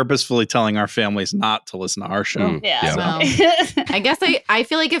point of purposefully telling our families not to listen to our show. Yeah. Well, I guess I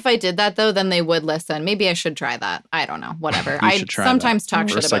feel like if I did that though, then they would listen. Maybe I should try that. I don't know. Whatever. I sometimes talk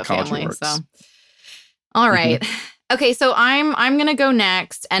shit about family. Works. So, all right. Okay, so I'm gonna go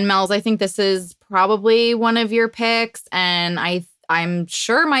next, and Mel's, I think this is probably one of your picks, and I'm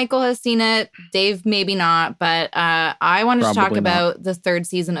sure Michael has seen it. Dave, maybe not, but I wanted to talk about the 3rd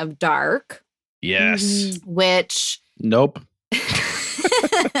season of Dark. Yes. Which nope.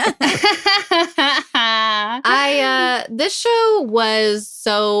 This show was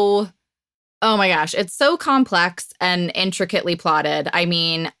so, oh my gosh, it's so complex and intricately plotted. I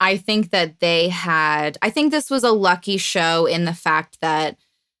mean, I think this was a lucky show in the fact that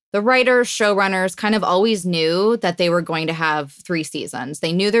the writers, showrunners kind of always knew that they were going to have 3 seasons.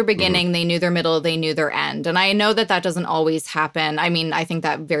 They knew their beginning, they knew their middle, they knew their end. And I know that doesn't always happen. I mean, I think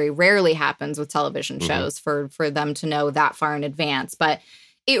that very rarely happens with television shows for them to know that far in advance. But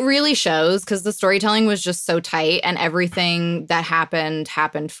it really shows because the storytelling was just so tight, and everything that happened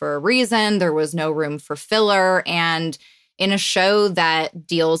for a reason. There was no room for filler. And in a show that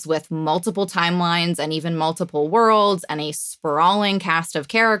deals with multiple timelines and even multiple worlds and a sprawling cast of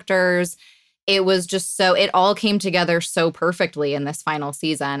characters, it was just it all came together so perfectly in this final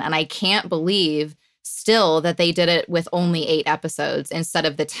season. And I can't believe still that they did it with only 8 episodes instead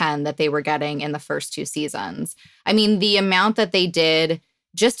of the 10 that they were getting in the first 2 seasons. I mean, the amount that they did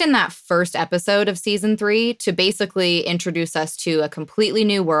just in that first episode of season 3 to basically introduce us to a completely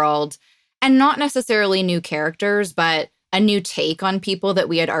new world, and not necessarily new characters, but a new take on people that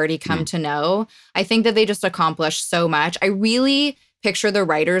we had already come to know. I think that they just accomplished so much. I really picture the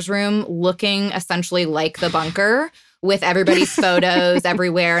writer's room looking essentially like the bunker, with everybody's photos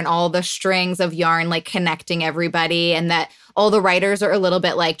everywhere and all the strings of yarn like connecting everybody, and that all the writers are a little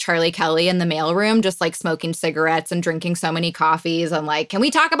bit like Charlie Kelly in the mailroom, just like smoking cigarettes and drinking so many coffees. And like, can we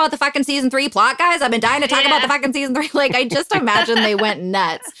talk about the fucking season 3 plot, guys? I've been dying to talk about the fucking season 3. Like, I just imagine they went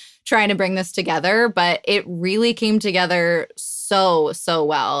nuts trying to bring this together, but it really came together so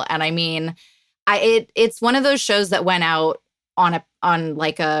well. And I mean, it's one of those shows that went out on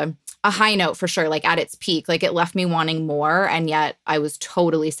like a high note for sure, like at its peak. Like, it left me wanting more, and yet I was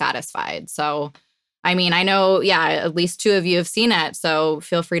totally satisfied. So, I mean, I know, at least 2 of you have seen it, so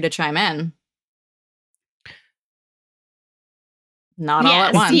feel free to chime in. Not all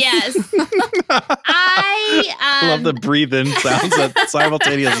at once. Yes. I love the breathe in sounds, that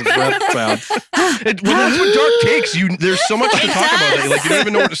simultaneous breath sound. That's what Dark takes. There's so much to talk about that, like, you don't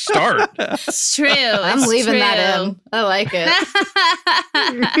even know where to start. It's true. I'm leaving that in. I like it.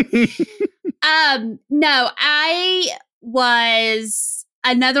 No, I was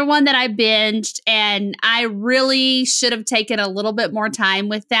another one that I binged, and I really should have taken a little bit more time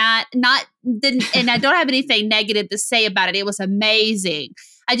with that. And I don't have anything negative to say about it. It was amazing.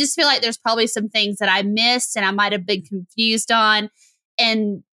 I just feel like there's probably some things that I missed and I might have been confused on.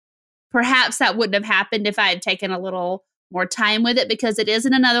 And perhaps that wouldn't have happened if I had taken a little more time with it, because it is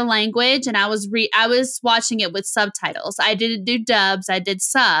in another language. And I was watching it with subtitles. I didn't do dubs. I did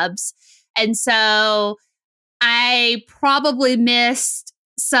subs. And so I probably missed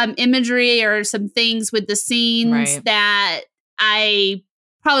some imagery or some things with the scenes that I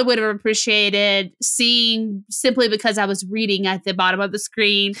probably would have appreciated seeing simply because I was reading at the bottom of the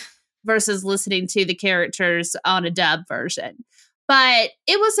screen versus listening to the characters on a dub version. But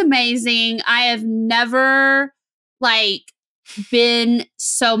it was amazing. I have never been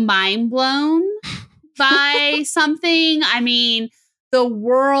so mind blown by something. I mean,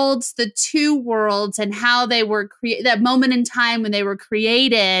 the 2 worlds and how they were created, that moment in time when they were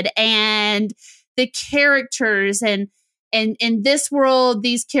created, and the characters, and in this world,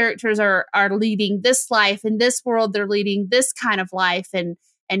 these characters are leading this life. In this world, they're leading this kind of life. And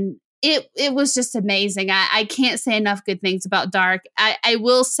it was just amazing. I can't say enough good things about Dark. I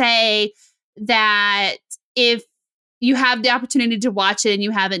will say that if you have the opportunity to watch it and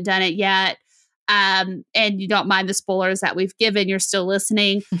you haven't done it yet, and you don't mind the spoilers that we've given, you're still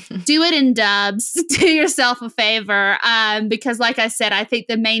listening, do it in dubs. Do yourself a favor. Because like I said, I think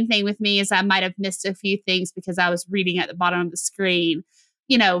the main thing with me is I might have missed a few things because I was reading at the bottom of the screen,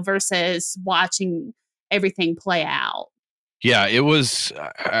 versus watching everything play out. Yeah, it was.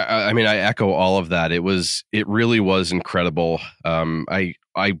 I mean, I echo all of that. It really was incredible. I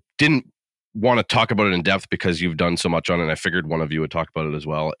didn't want to talk about it in depth because you've done so much on it. And I figured one of you would talk about it as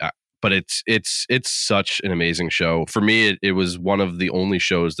well. But it's such an amazing show. For me, it was one of the only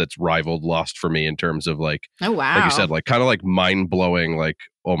shows that's rivaled Lost for me in terms of like, oh wow, like you said, like kind of like mind blowing. Like,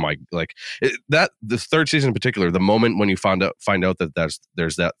 oh my, like that the third season in particular, the moment when you find out that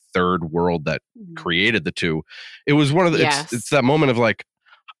there's that third world that created the two, it was one of the it's that moment of like,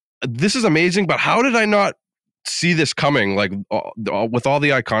 this is amazing, but how did I not see this coming? Like with all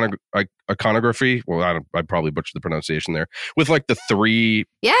the iconography. Well, I probably butchered the pronunciation there. With like the three.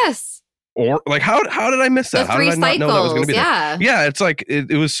 Yes. Or like how did I miss that? The how did I not know that was going to be there? Yeah, it's like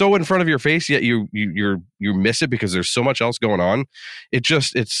it was so in front of your face, yet you miss it because there's so much else going on.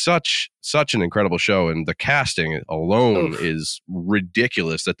 It's such an incredible show, and the casting alone is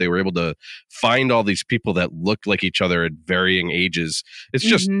ridiculous that they were able to find all these people that looked like each other at varying ages. It's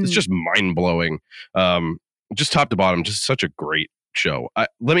just mind blowing. Just top to bottom, just such a great show.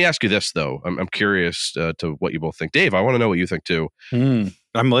 Let me ask you this though. I'm curious to what you both think. Dave, I want to know what you think too.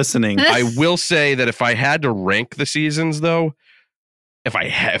 I'm listening. I will say that if I had to rank the seasons though, if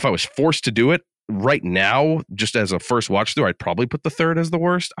I was forced to do it right now, just as a first watch through, I'd probably put the third as the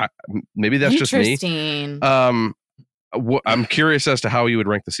worst. Maybe that's just me. I'm curious as to how you would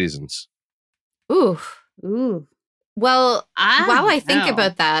rank the seasons. Ooh. Well, while I think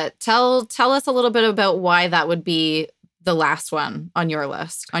about that, tell us a little bit about why that would be the last one on your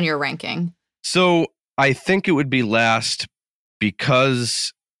list, on your ranking. So I think it would be last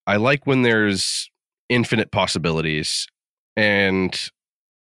because I like when there's infinite possibilities, and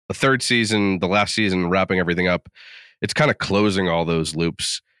the third season, the last season, wrapping everything up, it's kind of closing all those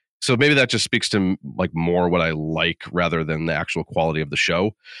loops. So maybe that just speaks to like more what I like rather than the actual quality of the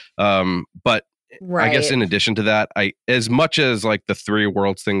show. But right. I guess in addition to that, as much as like the three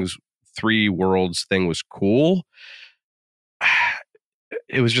worlds thing was cool,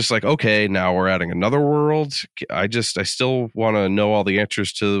 it was just like, okay, now we're adding another world. I still want to know all the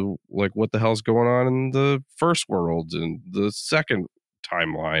answers to like what the hell's going on in the first world and the second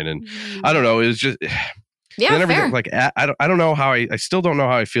timeline. And I don't know. It was just, fair. Like, I don't know how I still don't know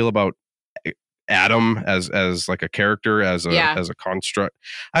how I feel about Adam as like a character, as a construct.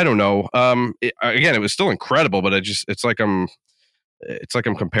 I don't know. Again, it was still incredible, but it's like I'm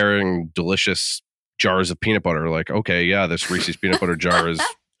comparing delicious jars of peanut butter. Like, okay, yeah, this Reese's peanut butter jar is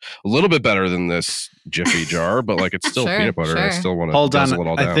a little bit better than this Jiffy jar, but like it's still peanut butter. I still want to guzzle it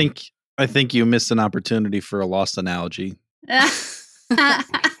all down. I think you missed an opportunity for a Lost analogy.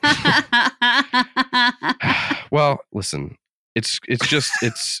 Well, listen, it's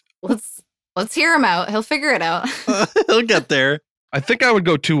let's hear him out. He'll figure it out. He'll get there. I think I would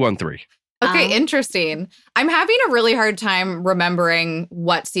go 2-1-3. Okay, interesting. I'm having a really hard time remembering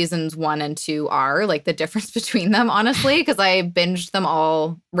what seasons 1 and 2 are, like the difference between them, honestly, because I binged them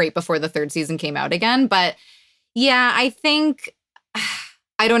all right before the third season came out again. But yeah, I think,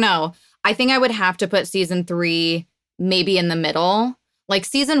 I don't know. I think I would have to put season 3 maybe in the middle. Like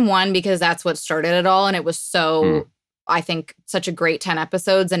season 1, because that's what started it all. And it was so, I think, such a great 10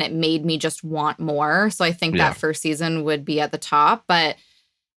 episodes, and it made me just want more. So I think that first season would be at the top. But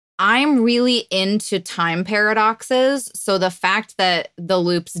I'm really into time paradoxes. So the fact that the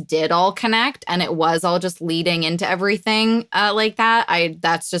loops did all connect and it was all just leading into everything like that,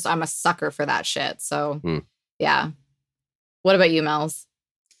 I'm a sucker for that shit. So yeah. What about you, Mel's?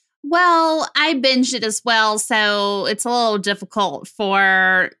 Well, I binged it as well, so it's a little difficult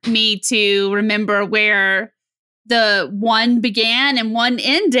for me to remember where the one began and one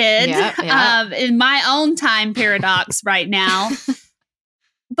ended in my own time paradox right now.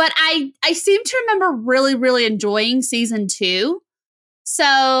 But I seem to remember really, really enjoying season 2.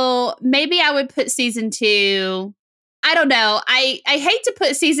 So maybe I would put season 2. I don't know. I hate to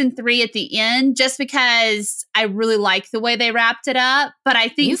put season 3 at the end just because I really like the way they wrapped it up. But I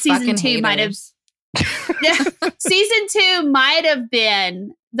think season 2 might have season 2 might have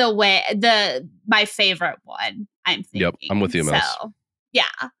been my favorite one. I'm thinking. Yep, I'm with you, Mel. So, yeah.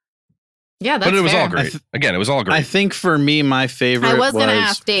 Yeah, that's but it was fair. all great. Again, it was all great. I think for me, my favorite I was going to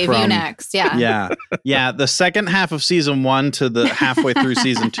ask Dave, you next. Yeah. Yeah. The second half of season 1 to the halfway through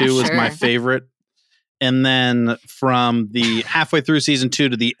season 2 was my favorite. And then from the halfway through season 2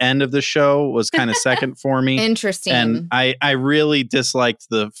 to the end of the show was kind of second for me. Interesting. And I really disliked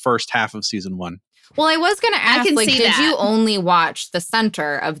the first half of season 1. Well, I was going to ask, like, did that. you only watch the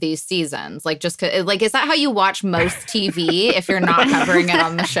center of these seasons? Like, just like, is that how you watch most TV if you're not covering it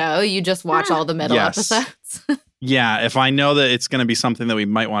on the show? You just watch all the middle episodes? Yeah, if I know that it's going to be something that we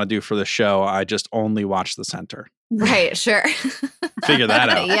might want to do for the show, I just only watch the center. Right, sure. Figure that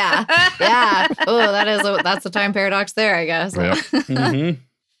out. Yeah. Oh, that's a time paradox there, I guess. Yep. Mm-hmm.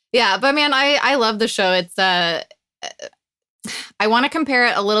 Yeah, but man, I love the show. It's I want to compare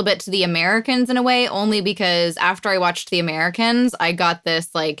it a little bit to The Americans in a way, only because after I watched The Americans, I got this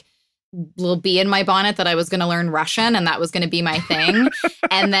like little bee in my bonnet that I was going to learn Russian and that was going to be my thing.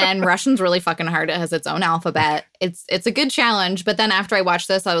 And then Russian's really fucking hard. It has its own alphabet. It's a good challenge. But then after I watched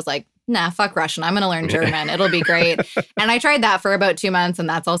this, I was like, nah, fuck Russian. I'm going to learn German. It'll be great. And I tried that for about 2 months and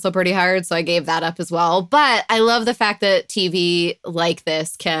that's also pretty hard. So I gave that up as well. But I love the fact that TV like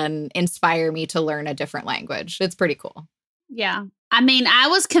this can inspire me to learn a different language. It's pretty cool. Yeah. I mean, I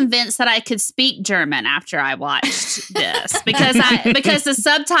was convinced that I could speak German after I watched this because the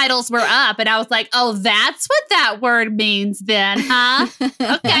subtitles were up and I was like, oh, that's what that word means then, huh?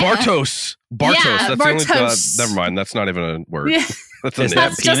 Okay. Bartos. Yeah, That's Bartos. the only. Never mind. That's not even a word. Yeah. That's a Is name. that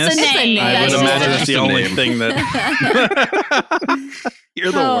That's just penis? a name. I That's would just imagine a that's the name. only thing that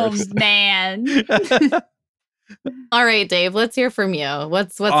you're the worst. Man. All right, Dave, let's hear from you.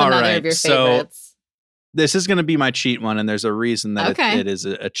 What's All another right, of your so- favorites? This is going to be my cheat one, and there's a reason that Okay. it is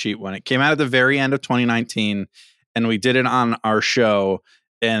a cheat one. It came out at the very end of 2019, and we did it on our show.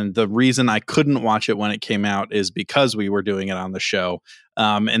 And the reason I couldn't watch it when it came out is because we were doing it on the show,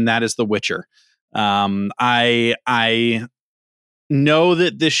 and that is The Witcher. I know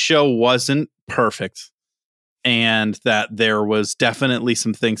that this show wasn't perfect, and that there was definitely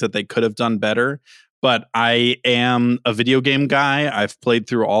some things that they could have done better. But I am a video game guy. I've played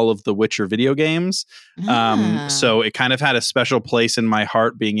through all of the Witcher video games. So it kind of had a special place in my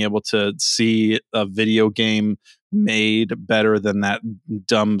heart being able to see a video game made better than that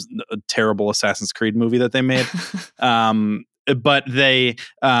dumb, terrible Assassin's Creed movie that they made. But they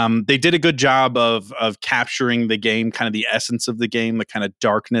did a good job of capturing the game, kind of the essence of the game, the kind of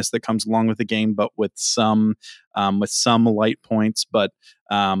darkness that comes along with the game, but with some light points. But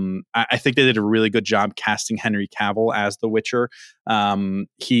I think they did a really good job casting Henry Cavill as the Witcher.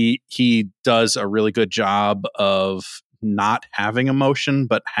 He does a really good job of not having emotion,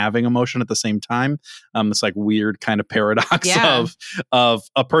 but having emotion at the same time. This like weird kind of paradox of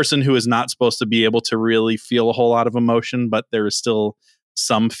a person who is not supposed to be able to really feel a whole lot of emotion, but there is still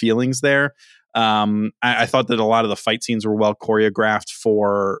some feelings there. I thought that a lot of the fight scenes were well choreographed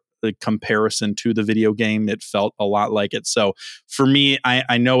for the comparison to the video game. It felt a lot like it. So for me,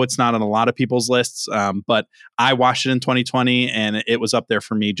 I know it's not on a lot of people's lists, but I watched it in 2020 and it was up there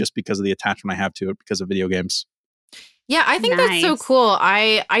for me just because of the attachment I have to it because of video games. Yeah, I think that's so Nice. cool.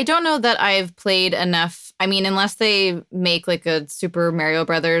 I don't know that I've played enough. I mean, unless they make like a Super Mario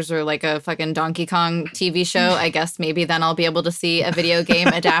Brothers or like a fucking Donkey Kong TV show, I guess maybe then I'll be able to see a video game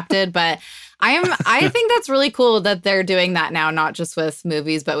adapted. But I think that's really cool that they're doing that now, not just with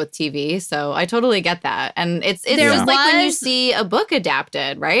movies, but with TV. So I totally get that. And it's There just like when you was- see a book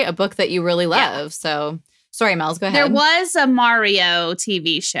adapted, right? A book that you really love. Yeah. So sorry, Mels, go ahead. There was a Mario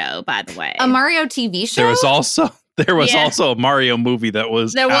TV show, by the way. a Mario TV show. There was Yeah. also a Mario movie that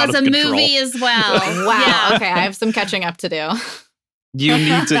was There out was of a control. movie as well. Wow. Yeah. Okay, I have some catching up to do. You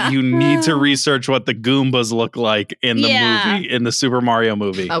need to research what the Goombas look like in the Yeah. movie, in the Super Mario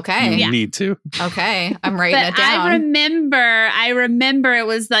movie. Okay. You Yeah. need to. Okay, I'm writing But it down. I remember it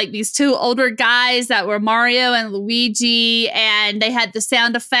was like these two older guys that were Mario and Luigi, and they had the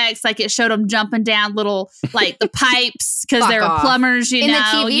sound effects, like it showed them jumping down little like the pipes because they Fuck were off. plumbers, you In know.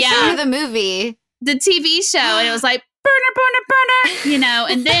 the TV show or the movie? The TV show, and it was like burner, you know,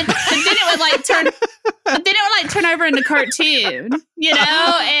 and then it would like turn over into cartoon, you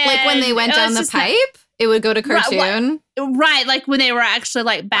know, and Like when they went it down was the just like- pipe, it would go to Right, cartoon. right, like when they were actually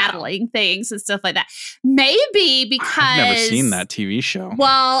like battling things and stuff like that. Maybe because I've never seen that TV show.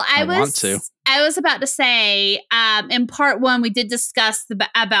 Well, I want to. I was about to say, in part one, we did discuss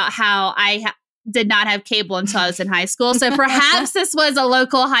about how I did not have cable until I was in high school. So perhaps this was a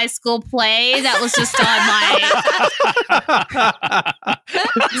local high school play that was just on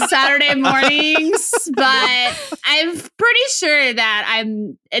like Saturday mornings. But I'm pretty sure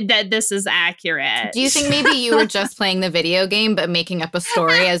that this is accurate. Do you think maybe you were just playing the video game but making up a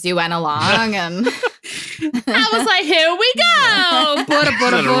story as you went along? And I was like, here we go.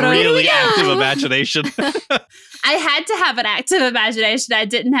 That's a really active imagination. I had to have an active imagination. I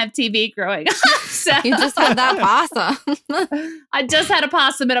didn't have TV growing up. So You just had that possum. I just had a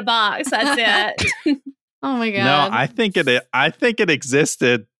possum in a box. That's it. Oh my God. No, I think it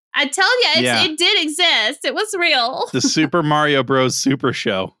existed. I tell you, Yeah. it did exist. It was real. The Super Mario Bros. Super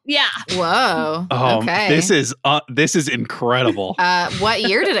Show. Yeah. Whoa. Oh, okay. this is incredible. What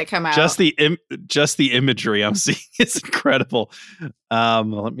year did it come out? Just the imagery I'm seeing is incredible.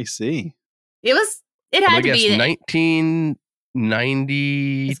 Let me see. It I had to guess be.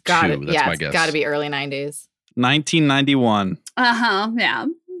 1992. It's gotta, That's yeah, my it's guess. got to be early 90s. 1991. Yeah.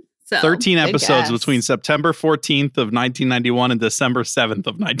 So 13 good episodes guess. between September 14th of 1991 and December 7th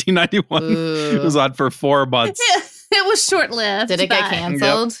of 1991. It was on for 4 months. It was short lived. Did it get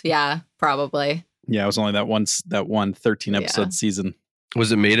canceled? Yeah, probably. Yeah, it was only that one 13 episode season.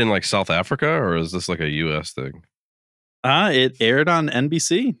 Was it made in like South Africa or is this like a US thing? It aired on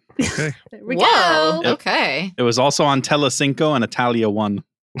NBC. Okay. There we Whoa. go. Okay. It was also on Telecinco and Italia 1.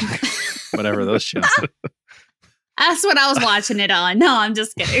 Whatever those shows. That's what I was watching it on. No, I'm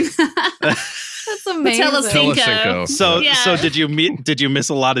just kidding. That's amazing. Telecinco. Telecinco. So did you miss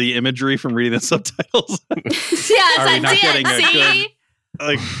a lot of the imagery from reading the subtitles? Yes, Are we I not getting did. a See?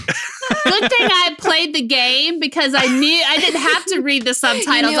 Like Good thing I played the game because I knew I didn't have to read the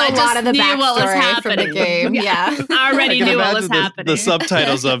subtitles. You knew I a just lot of the knew what was backstory happening. from the game. Yeah. I already I can knew what was imagine happening. the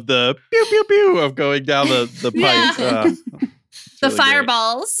subtitles of the pew pew pew of going down the pipe. Yeah. It's The really great.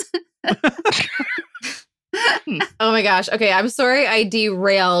 fireballs. Oh my gosh. Okay, I'm sorry I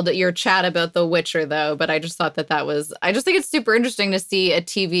derailed your chat about The Witcher though, but I just thought I just think it's super interesting to see a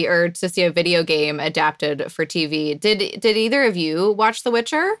video game adapted for TV. Did either of you watch The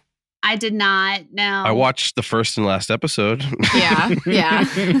Witcher? I did not. No. I watched the first and last episode. Yeah.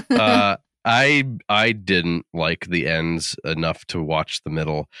 Yeah. I didn't like the ends enough to watch the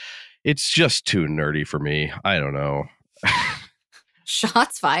middle. It's just too nerdy for me. I don't know.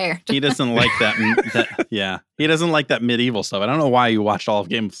 Shots fired. He doesn't like that. Yeah, he doesn't like that medieval stuff. I don't know why you watched all of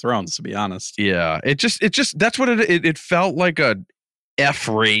Game of Thrones, to be honest. Yeah, it just that's what it felt like, a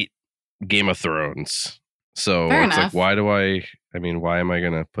F-rate Game of Thrones. So Fair it's enough. like, why am I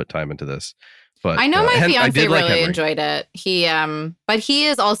going to put time into this? But I know my I fiance did like really Henry. enjoyed it. But he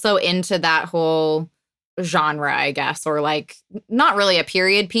is also into that whole genre, I guess, or like not really a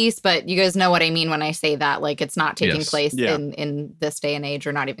period piece, but you guys know what I mean when I say that. Like it's not taking Yes. place Yeah. in this day and age,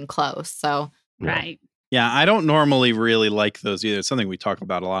 or not even close. So Yeah. Right. Yeah, I don't normally really like those either. It's something we talk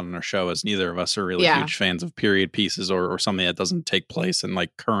about a lot on our show, as neither of us are really Yeah. huge fans of period pieces or something that doesn't take place in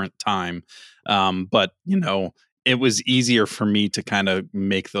like current time. But it was easier for me to kind of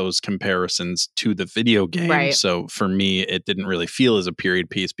make those comparisons to the video game. Right. So for me, it didn't really feel as a period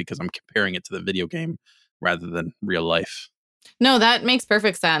piece because I'm comparing it to the video game rather than real life. no, that makes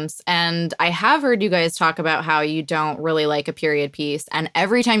perfect sense. And I have heard you guys talk about how you don't really like a period piece. And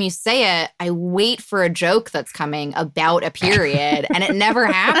every time you say it, I wait for a joke that's coming about a period and it never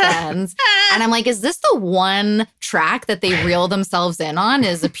happens. And I'm like, is this the one track that they reel themselves in on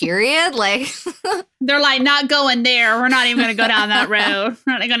is a period? Like, They're like, not going there. We're not even going to go down that road.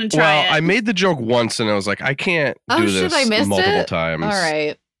 We're not going to try Well, it. I made the joke once and I was like, I can't do shoot, this I missed multiple it? times. All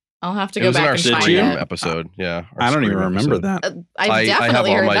right. I'll have to It go was in back our and Did find you? Scream it. episode. Yeah. our I don't even Scream remember episode. that. I've I have definitely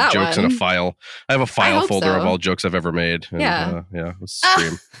all heard my that jokes one. in a file. I have a file hope folder of so. all jokes I've ever made. And, Yeah. it was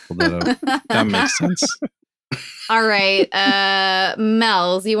Scream. Pulled that out. That makes sense. All right.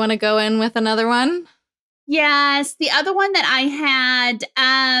 Mel's, you want to go in with another one? Yes, the other one that I had,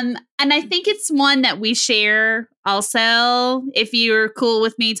 and I think it's one that we share also, if you're cool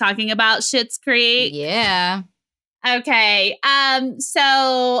with me talking about Schitt's Creek. Yeah. Okay.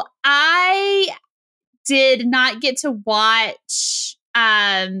 So I did not get to watch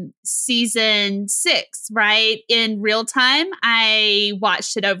season 6, right? In real time. I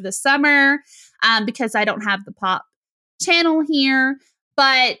watched it over the summer because I don't have the Pop channel here.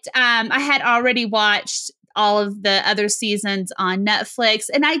 But I had already watched all of the other seasons on Netflix.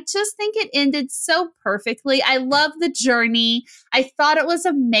 And I just think it ended so perfectly. I love the journey. I thought it was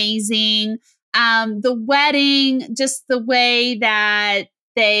amazing. The wedding, just the way that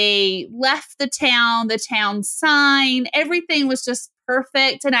they left the town sign, everything was just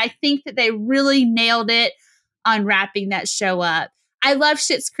perfect. And I think that they really nailed it on wrapping that show up. I love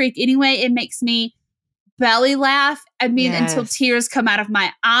Schitt's Creek anyway. It makes me belly laugh. I mean, until Yes. tears come out of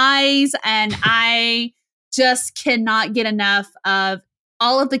my eyes. And I just cannot get enough of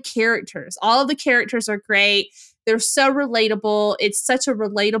all of the characters. All of the characters are great. They're so relatable. It's such a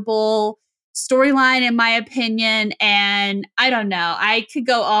relatable storyline, in my opinion. And I don't know, I could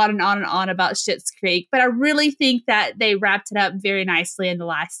go on and on and on about Schitt's Creek, but I really think that they wrapped it up very nicely in the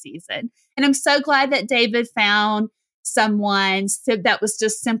last season. And I'm so glad that David found someone that was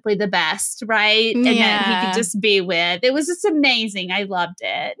just simply the best, right? And that he could just be with. It was just amazing. I loved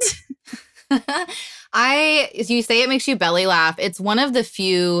it. You say it makes you belly laugh. It's one of the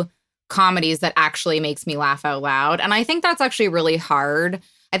few comedies that actually makes me laugh out loud. And I think that's actually really hard.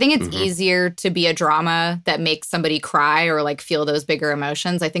 I think it's easier to be a drama that makes somebody cry or like feel those bigger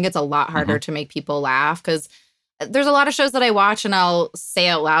emotions. I think it's a lot harder to make people laugh because there's a lot of shows that I watch and I'll say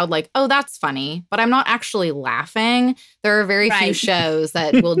out loud like, oh, that's funny, but I'm not actually laughing. There are very few shows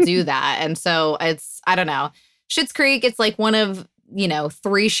that will do that. And so I don't know. Schitt's Creek, it's like one of,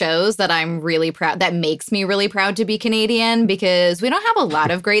 3 shows that I'm really proud, that makes me really proud to be Canadian because we don't have a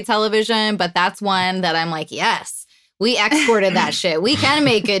lot of great television, but that's one that I'm like, yes, we exported that shit. We can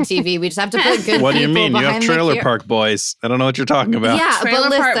make good TV. We just have to put good What do you people mean? You have behind Trailer Park Boys. I don't know what you're talking about. Yeah, Trailer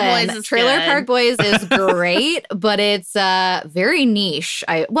but Park listen, Boys is Trailer good. Park Boys is great, but it's very niche.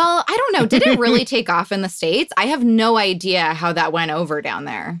 I don't know. Did it really take off in the States? I have no idea how that went over down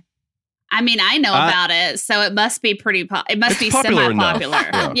there. I mean, I know about it, so it must be it must be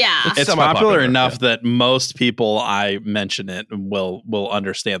semi-popular. Yeah. It's popular enough that most people I mention it will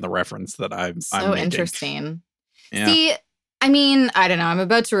understand the reference that I'm So making. interesting. Yeah. See, I mean, I don't know. I'm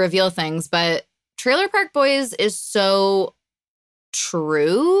about to reveal things, but Trailer Park Boys is so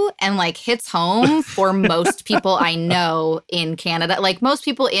true and like hits home for most people I know in Canada. Like most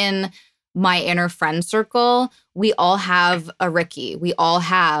people in my inner friend circle, we all have a Ricky. We all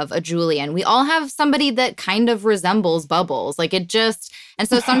have a Julian. We all have somebody that kind of resembles Bubbles. Like it just, and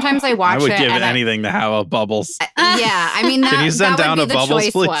so sometimes I watch I would it give and anything to have a Bubbles. yeah, I mean, Can you send that down would be a the Bubbles,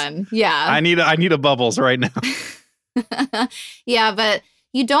 choice please? one. Yeah. I need a Bubbles right now. Yeah, but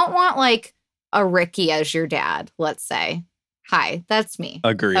you don't want like a Ricky as your dad, let's say. Hi, that's me.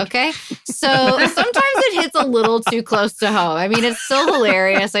 Agreed. Okay. So sometimes it hits a little too close to home. I mean, it's still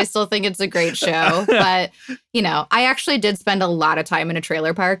hilarious. I still think it's a great show. But, I actually did spend a lot of time in a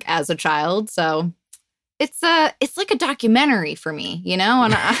trailer park as a child. So it's like a documentary for me,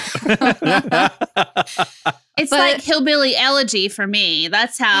 And It's like Hillbilly Elegy for me.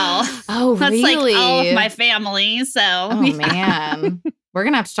 That's how. Oh, that's really? like all of my family. So, man. We're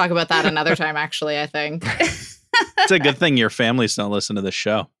going to have to talk about that another time, actually, I think. It's a good thing your families don't listen to this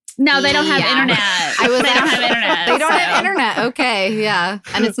show. No, they don't have Yeah. internet. They don't have internet. They don't so. have internet. Okay, yeah.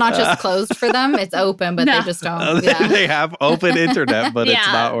 And it's not just closed for them. It's open, but No. they just don't. Yeah. They have open internet, but it's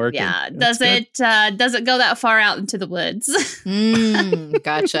not working. Yeah. That's good. Does it go that far out into the woods?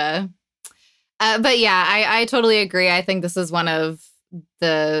 Gotcha. But yeah, I totally agree. I think this is one of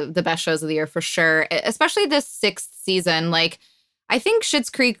the best shows of the year for sure, especially this 6th season. Like, I think Schitt's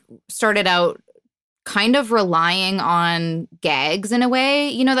Creek started out kind of relying on gags in a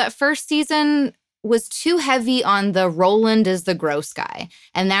way. That first season was too heavy on the Roland is the gross guy.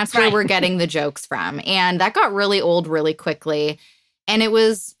 And that's where we're getting the jokes from. And that got really old really quickly. And it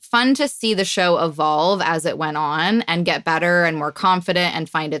was fun to see the show evolve as it went on and get better and more confident and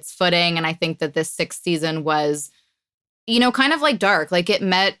find its footing. And I think that this 6th season was, kind of like Dark. Like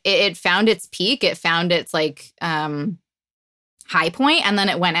it found its peak. It found its like, high point, and then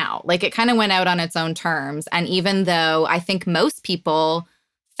it went out. Like it kind of went out on its own terms. And even though I think most people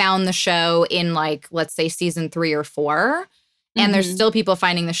found the show in like, let's say season 3 or 4, and there's still people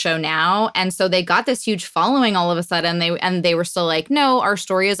finding the show now. And so they got this huge following all of a sudden. They were still like, no, our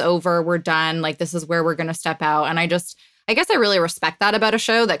story is over. We're done. Like this is where we're going to step out. And I guess I really respect that about a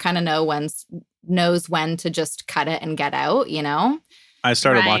show that kind of knows when to just cut it and get out, I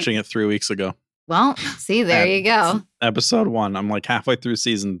started watching it 3 weeks ago. Well, see, there you go. Episode 1. I'm like halfway through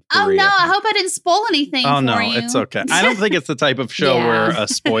season 3. Oh no, I hope I didn't spoil anything Oh for no, you. it's okay. I don't think it's the type of show Yeah. where a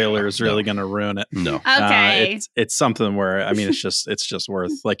spoiler is really going to ruin it. No. Okay. It's something where it's just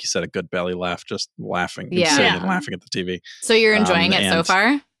worth, like you said, a good belly laugh, just laughing, and Yeah. sitting and laughing at the TV. So you're enjoying it so and-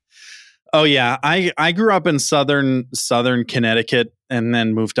 far? Oh yeah, I grew up in southern Connecticut and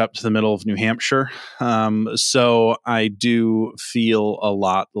then moved up to the middle of New Hampshire. So I do feel a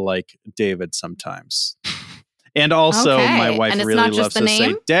lot like David sometimes. And also, Okay. my wife And it's really not just loves the to say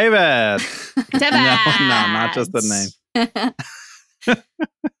name? David. David. No, not just the name.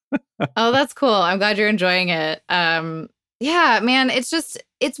 Oh, that's cool. I'm glad you're enjoying it. Yeah, man, it's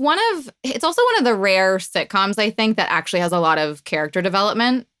also one of the rare sitcoms, I think, that actually has a lot of character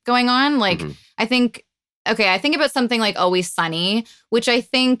development going on. Like, Mhm. I think about something like Always Sunny, which I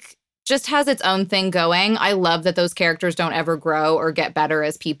think just has its own thing going. I love that those characters don't ever grow or get better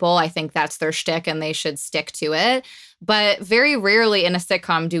as people. I think that's their shtick and they should stick to it. But very rarely in a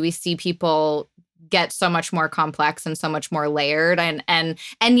sitcom do we see people get so much more complex and so much more layered and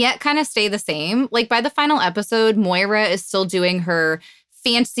yet kind of stay the same. Like by the final episode, Moira is still doing her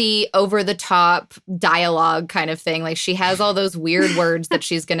fancy over the top dialogue kind of thing. Like she has all those weird words that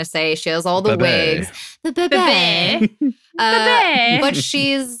she's going to say. She has all the wigs, the bebe. But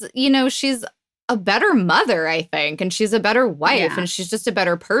she's, she's a better mother, I think, and she's a better wife and she's just a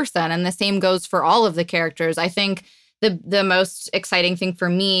better person. And the same goes for all of the characters. I think the most exciting thing for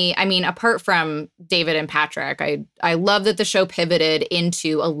me, I mean, apart from David and Patrick, I love that the show pivoted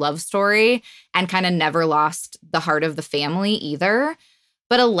into a love story and kind of never lost the heart of the family either.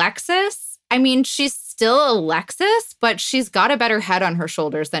 But Alexis, I mean, she's still Alexis, but she's got a better head on her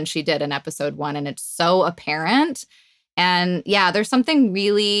shoulders than she did in episode 1. And it's so apparent. And yeah, there's something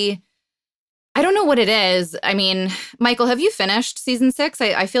really, I don't know what it is. I mean, Michael, have you finished season 6?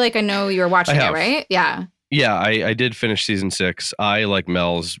 I feel like I know you're watching it, right? Yeah. Yeah, I did finish season 6. I, like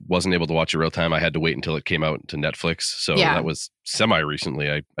Mel's, wasn't able to watch it real time. I had to wait until it came out to Netflix. So that was semi-recently.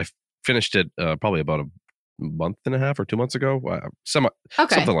 I finished it probably about a month and a half or 2 months ago,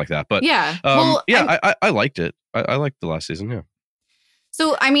 something like that. But I liked it. I liked the last season. Yeah.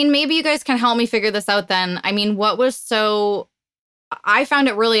 So I mean, maybe you guys can help me figure this out. Then I mean, I found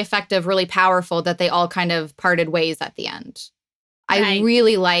it really effective, really powerful that they all kind of parted ways at the end. Right. I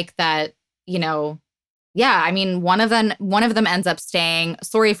really like that. Yeah, I mean, one of them ends up staying.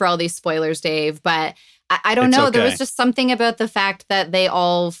 Sorry for all these spoilers, Dave, but I don't know. Okay. There was just something about the fact that they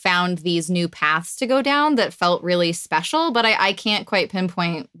all found these new paths to go down that felt really special, but I can't quite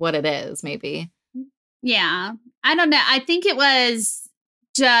pinpoint what it is, maybe. Yeah, I don't know. I think it was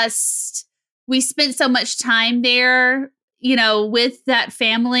just we spent so much time there, with that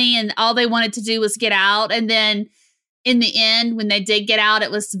family, and all they wanted to do was get out. And then in the end, when they did get out,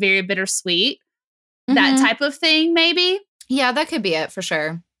 it was very bittersweet. Mm-hmm. That type of thing, maybe. Yeah, that could be it for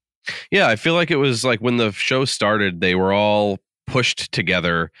sure. Yeah, I feel like it was like when the show started, they were all pushed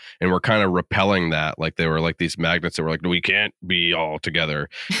together and were kind of repelling that. Like they were like these magnets that were like, no, we can't be all together.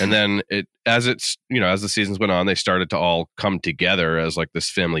 And then as the seasons went on, they started to all come together as like this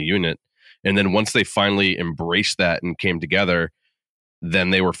family unit. And then once they finally embraced that and came together,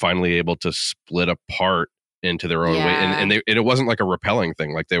 then they were finally able to split apart into their own way. And it wasn't like a repelling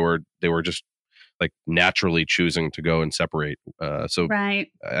thing. Like they were just like naturally choosing to go and separate. So right.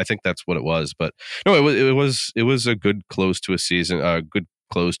 I think that's what it was. But no, it was a good close to a season, a good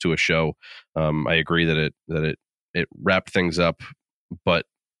close to a show. I agree that it wrapped things up. But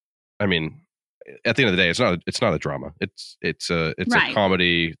I mean, at the end of the day, it's not a drama. It's a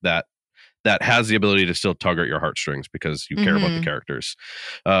comedy that has the ability to still tug at your heartstrings because you care about the characters.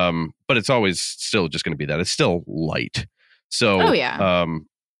 But it's always still just going to be that. It's still light. So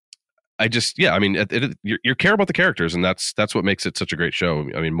I mean, you care about the characters, and that's what makes it such a great show.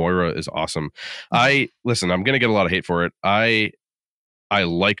 I mean, Moira is awesome. I'm going to get a lot of hate for it. I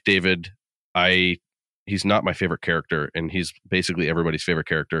like David. He's not my favorite character, and he's basically everybody's favorite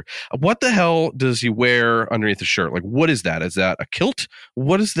character. What the hell does he wear underneath the shirt? Like, what is that? Is that a kilt?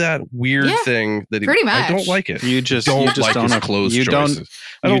 What is that weird thing that pretty much. I don't like it. You just don't like his clothes choices.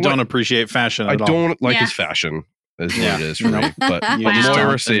 You don't appreciate fashion at all. I don't like his fashion. Is what it is for me. But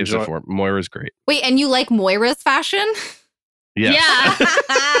Moira saves it for him. Moira's great. Wait, and you like Moira's fashion? Yes. Yeah.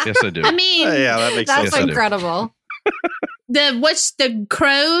 Yes, I do. I mean, that makes sense. That's incredible. The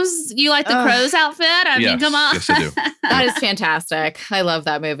crows? You like the crows outfit? I mean, come on. Yes, I do. That is fantastic. I love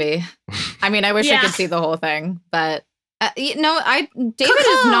that movie. I mean, I wish I could see the whole thing, but David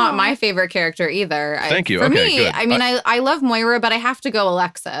is not my favorite character either. Thank you. For me, good. I mean, I love Moira, but I have to go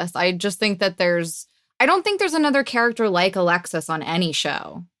Alexis. I just think that I don't think there's another character like Alexis on any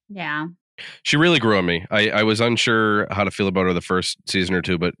show. Yeah. She really grew on me. I was unsure how to feel about her the first season or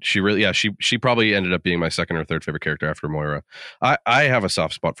two, but she really, she probably ended up being my second or third favorite character after Moira. I have a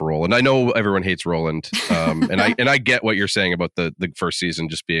soft spot for Roland. I know everyone hates Roland, and I get what you're saying about the first season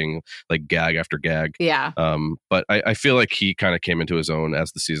just being like gag after gag. Yeah. But I feel like he kind of came into his own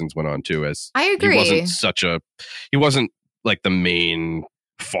as the seasons went on too. As I agree, he wasn't like the main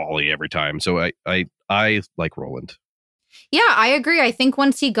folly every time. So I like Roland. Yeah, I agree. I think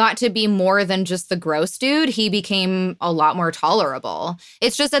once he got to be more than just the gross dude, he became a lot more tolerable.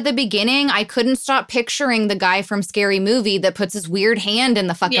 It's just at the beginning, I couldn't stop picturing the guy from Scary Movie that puts his weird hand in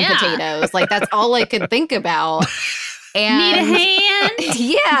the fucking potatoes. Like, that's all I could think about. And need a hand?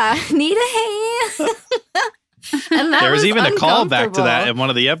 Yeah, need a hand. And there was even a callback to that in one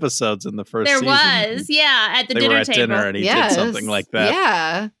of the episodes in the first season. There was, at the dinner table. They were at dinner and he did something like that.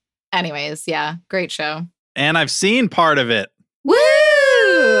 Yeah. Anyways, great show. And I've seen part of it. Woo!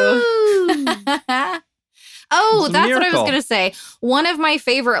 Oh, It's a that's what I was miracle. going to say. One of my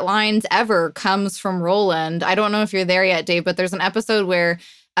favorite lines ever comes from Roland. I don't know if you're there yet, Dave, but there's an episode where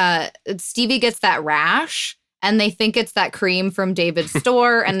Stevie gets that rash and they think it's that cream from David's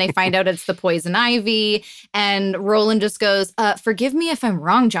store and they find out it's the poison ivy. And Roland just goes, forgive me if I'm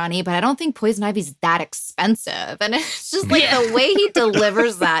wrong, Johnny, but I don't think poison ivy's that expensive. And it's just like the way he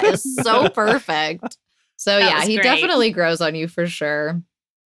delivers that is so perfect. So That yeah, was he great. definitely grows on you for sure.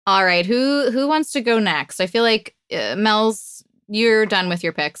 All right, who wants to go next? I feel like Mel's, you're done with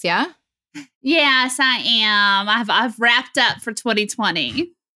your picks, yeah? Yes, I am. I've wrapped up for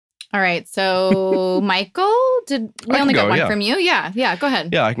 2020. All right, so Michael, did we I can only got go, one yeah. from you? Yeah, go ahead.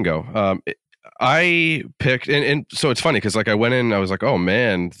 Yeah, I can go. I picked, and so it's funny because like I went in, I was like, oh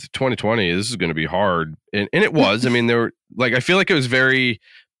man, 2020, this is going to be hard, and it was. I mean, there were like I feel like it was very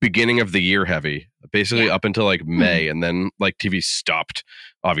beginning of the year heavy, basically up until like May, and then like TV stopped,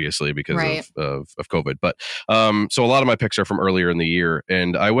 obviously because Right. of COVID. But so a lot of my picks are from earlier in the year,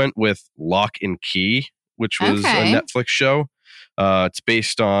 and I went with Lock and Key, which was Okay. a Netflix show. It's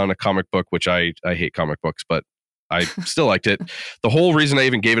based on a comic book, which I hate comic books, but I still liked it. The whole reason I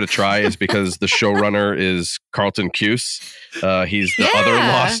even gave it a try is because the showrunner is Carlton Cuse. He's the other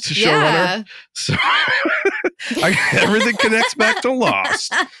Lost showrunner. So everything connects back to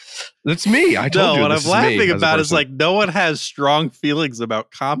Lost. That's me. I told you. what this I'm is me laughing as a about is person. like no one has strong feelings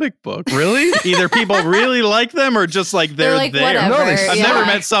about comic books. Really? Either people really like them or just like they're like, there. whatever. No, I've yeah, never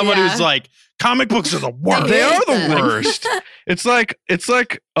met someone yeah. who's like, comic books are the worst. They are hate the them. worst. It's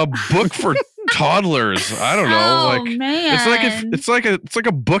like a book for toddlers. I don't know. Oh like man, it's like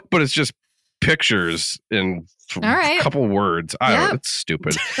a book, but it's just pictures and All right. a couple words. I don't Yeah. know. It's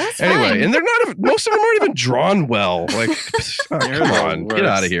stupid. That's Anyway, fine. and they're not. Most of them aren't even drawn well. Like, oh, You're come the on, get worst.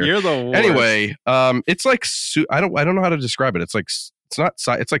 out of here. You're the worst. Anyway, it's like I don't know how to describe it. It's like it's not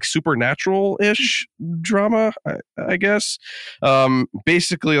it's like supernatural-ish drama, I guess.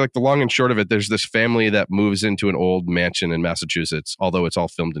 Basically, like the long and short of it, there's this family that moves into an old mansion in Massachusetts, although it's all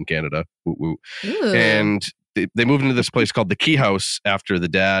filmed in Canada. Woo woo. Ooh. And they moved into this place called the Key House after the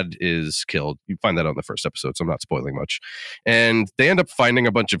dad is killed. You find that out in the first episode, so I'm not spoiling much. And they end up finding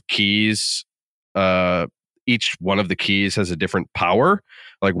a bunch of keys. Each one of the keys has a different power.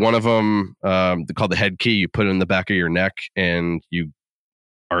 Like one of them, called the head key, you put it in the back of your neck and you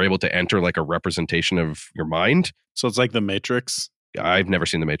are able to enter like a representation of your mind. So it's like the Matrix. I've never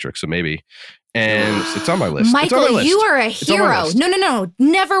seen The Matrix, so maybe. And it's on my list. It's on my Michael, list. you are a on my hero. list. No.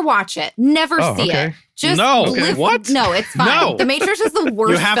 Never watch it. Never Oh, see okay. it. Just No. live- What? No, it's fine. No. The Matrix is the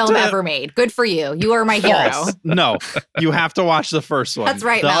worst have film to- ever made. Good for you. You are my hero. False. No, you have to watch the first one. That's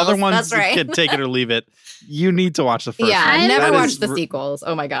right, The Mels. other ones That's right. can take it or leave it. You need to watch the first Yeah, one. I never That watched is the sequels.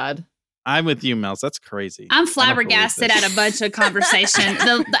 Oh my god. I'm with you, Mels. That's crazy. I'm I don't believe flabbergasted this. at a bunch of conversation.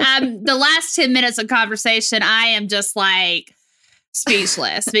 The last 10 minutes of conversation, I am just like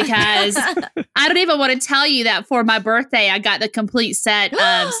speechless because I don't even want to tell you that for my birthday, I got the complete set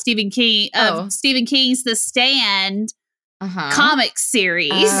of Stephen King's The Stand Uh-huh. comic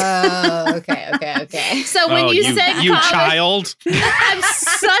series. Oh, okay. So when Oh, you said you comic, child, I'm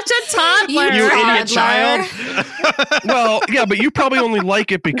such a toddler. you toddler. idiot child. Well, yeah, but you probably only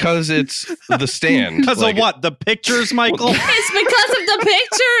like it because it's The Stand. Because Like, of what? The pictures, Michael? It's because of the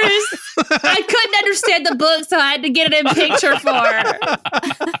pictures. I couldn't understand the book, so I had to get it in picture form.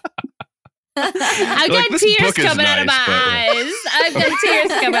 I've Like, got this tears book is coming out of my nice, but- eyes. I've got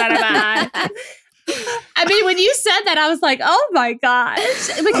tears coming out of my eyes. I mean, when you said that, I was like, "Oh my gosh!"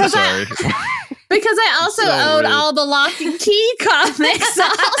 I'm Because sorry. I also So own rude. all the Lock and Key comics.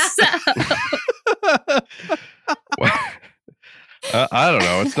 Also, I don't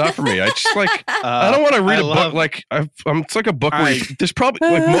know. It's not for me. I just like. I don't want to read a book like it's like a book where there's probably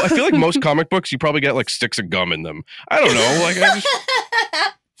like I feel like most comic books you probably get like sticks of gum in them. I don't know. Like I just,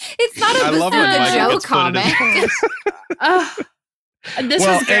 It's not a I love when Basuna Michael Joe gets put in comic. this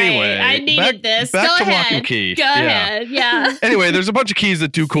Well, was great. anyway, I needed this. back Go to Lock ahead. and Key. Go Yeah. ahead. Yeah. Anyway, there's a bunch of keys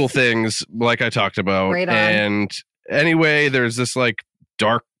that do cool things, like I talked about. Right on. And anyway, there's this like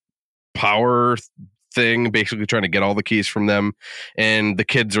dark power thing, basically trying to get all the keys from them, and the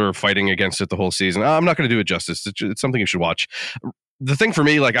kids are fighting against it the whole season. I'm not going to do it justice. It's something you should watch. The thing for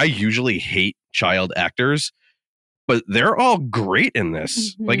me, like I usually hate child actors, but they're all great in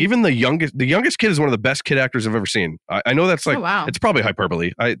this. Mhm. Like even the youngest kid is one of the best kid actors I've ever seen. I know that's like Oh, wow. it's probably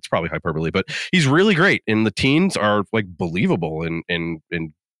hyperbole. It's probably hyperbole, but he's really great. And the teens are like believable and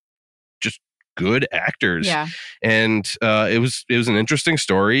just good actors. Yeah. And it was an interesting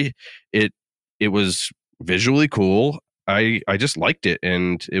story. It was visually cool. I just liked it,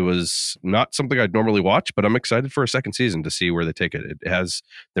 and it was not something I'd normally watch, but I'm excited for a second season to see where they take it. It has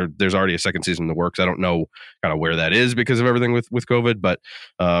there's already a second season in the works. I don't know kind of where that is because of everything with COVID, but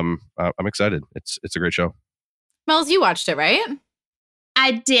I'm excited. It's a great show. Mel's, you watched it, right?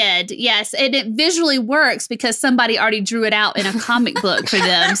 I did, yes. And it visually works because somebody already drew it out in a comic book for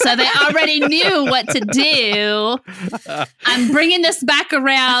them. So they already knew what to do. I'm bringing this back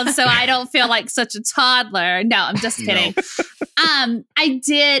around so I don't feel like such a toddler. No, I'm just kidding. No. I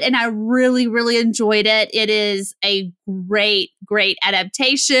did, and I really, really enjoyed it. It is a great, great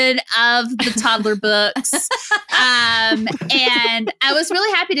adaptation of the toddler books. And I was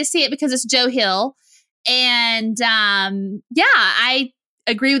really happy to see it because it's Joe Hill. And I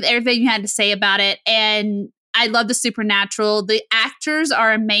agree with everything you had to say about it. And I love the supernatural. The actors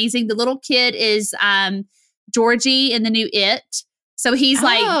are amazing. The little kid is Georgie in the new It. So he's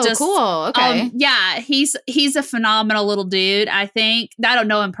just cool. Okay. He's a phenomenal little dude, I think. I don't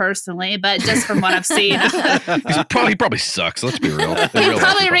know him personally, but just from what I've seen. He probably sucks. Let's be real. He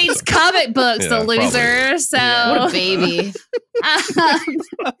probably reads comic books, the loser. Probably. So what a baby.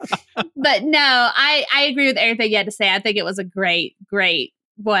 But no, I agree with everything you had to say. I think it was a great, great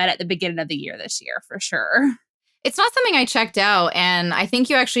one at the beginning of the year this year, for sure. It's not something I checked out, and I think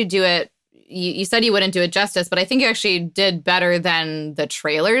you actually do it. You said you wouldn't do it justice, but I think you actually did better than the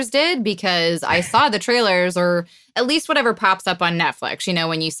trailers did, because I saw the trailers, or at least whatever pops up on Netflix,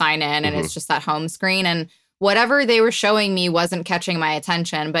 when you sign in and it's just that home screen, and whatever they were showing me wasn't catching my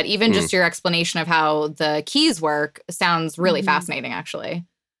attention. But even just your explanation of how the keys work sounds really fascinating, actually.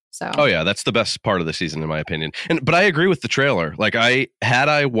 So. Oh yeah, that's the best part of the season in my opinion. But I agree with the trailer. Like I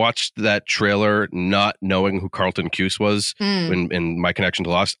watched that trailer not knowing who Carlton Cuse was in my connection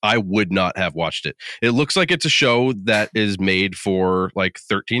to Lost, I would not have watched it. It looks like it's a show that is made for like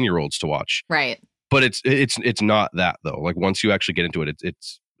 13-year-olds to watch. Right. But it's not that though. Like once you actually get into it,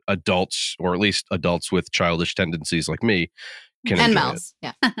 it's adults, or at least adults with childish tendencies like me can and enjoy Mel's.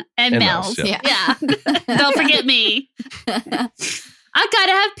 it. Yeah. And Mel's. Yeah. Don't forget me. I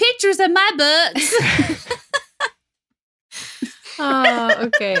gotta have pictures in my books. Oh,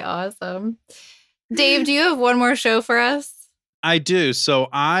 okay. Awesome. Dave, do you have one more show for us? I do. So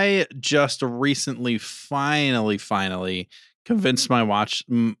I just recently finally convinced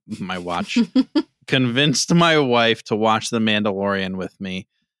convinced my wife to watch The Mandalorian with me.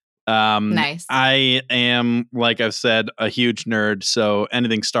 Nice. I am, like I've said, a huge nerd, so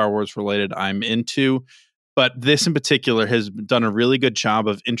anything Star Wars related I'm into. But this in particular has done a really good job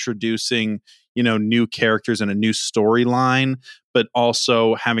of introducing, new characters and a new storyline, but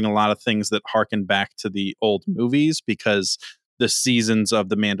also having a lot of things that harken back to the old movies, because the seasons of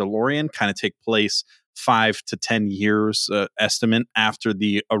The Mandalorian kind of take place 5 to 10 years estimate after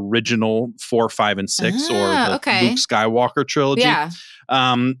the original 4, 5, and 6, or the Luke Skywalker trilogy. Yeah.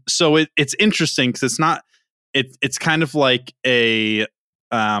 So it's interesting because it's kind of like a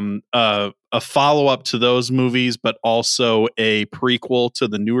follow-up to those movies, but also a prequel to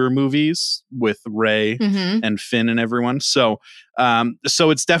the newer movies with Rey and Finn and everyone. So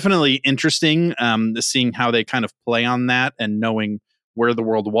it's definitely interesting seeing how they kind of play on that, and knowing where the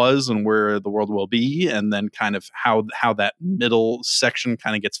world was and where the world will be, and then kind of how that middle section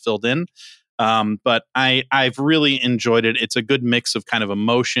kind of gets filled in. But I've really enjoyed it. It's a good mix of kind of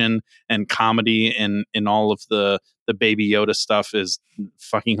emotion and comedy, and in all of the Baby Yoda stuff is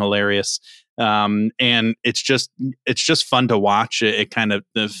fucking hilarious. And it's just fun to watch. It kind of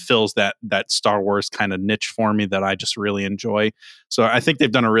fills that Star Wars kind of niche for me that I just really enjoy. So I think they've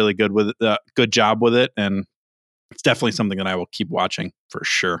done a really good job with it, and it's definitely something that I will keep watching for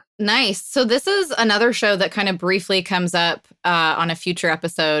sure. Nice. So this is another show that kind of briefly comes up on a future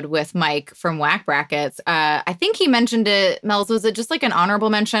episode with Mike from Whack Brackets. I think he mentioned it, Mel's. Was it just like an honorable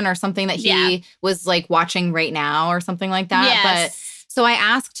mention or something that he was like watching right now or something like that? Yes. But so I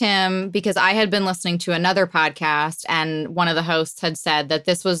asked him, because I had been listening to another podcast, and one of the hosts had said that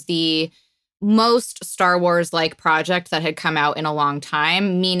this was the most Star Wars-like project that had come out in a long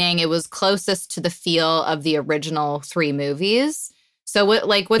time, meaning it was closest to the feel of the original 3 movies. So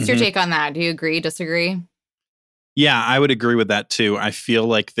what's your take on that? Do you agree, disagree? Yeah, I would agree with that too. I feel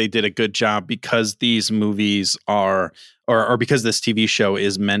like they did a good job, because these movies are, or because this TV show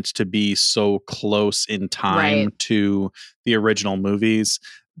is meant to be so close in time to the original movies,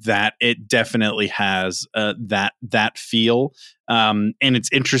 that it definitely has that feel. And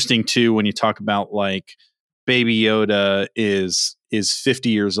it's interesting too when you talk about like Baby Yoda is 50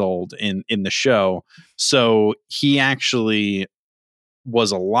 years old in the show, so he actually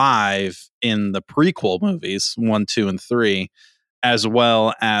was alive in the prequel movies 1, 2, and 3, as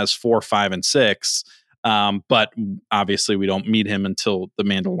well as 4, 5, and 6. But obviously we don't meet him until The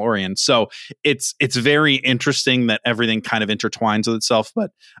Mandalorian. So it's very interesting that everything kind of intertwines with itself.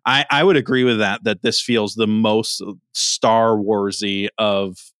 But I would agree with that this feels the most Star Warsy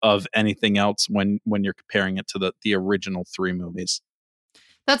of anything else when you're comparing it to the original 3 movies.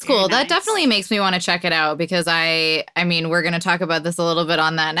 That's cool. Very That nice. definitely makes me want to check it out because I mean, we're going to talk about this a little bit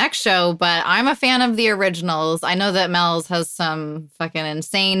on that next show, but I'm a fan of the originals. I know that Mel's has some fucking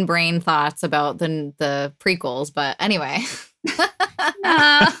insane brain thoughts about the prequels, but anyway.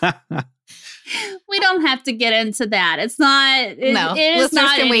 We don't have to get into that. It's not. It is listeners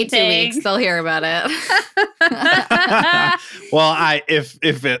not can wait 2 anything. weeks. They'll hear about it. Well, if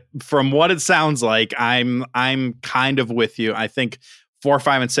it from what it sounds like, I'm kind of with you. I think 4,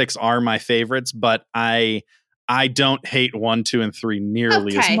 5, and 6 are my favorites, but I don't hate 1, 2, and 3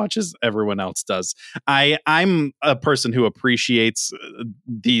 nearly as Okay. much as everyone else does. I'm a person who appreciates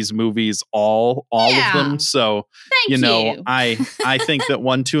these movies, all Yeah. of them. So Thank you. I think that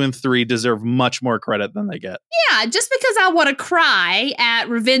 1, 2, and 3 deserve much more credit than they get. Yeah, just because I want to cry at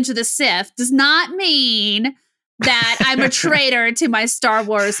Revenge of the Sith does not mean that I'm a traitor to my Star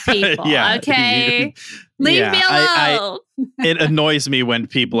Wars people. Yeah. Okay, leave Yeah, me alone. It annoys me when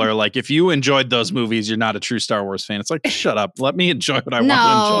people are like, if you enjoyed those movies, you're not a true Star Wars fan. It's like, shut up. Let me enjoy what I want to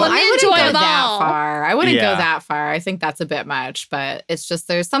No, enjoy. Let me I wouldn't enjoy go them that all. far. I wouldn't Yeah. go that far. I think that's a bit much, but it's just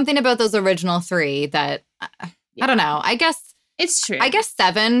there's something about those original 3 that I don't know. I guess It's true.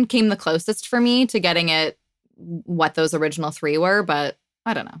 7 came the closest for me to getting it what those original 3 were, but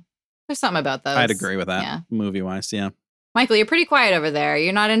I don't know. There's something about those. I'd agree with that Yeah. movie wise. Yeah. Michael, you're pretty quiet over there.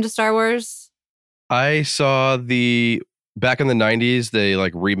 You're not into Star Wars? I saw back in the 90s, they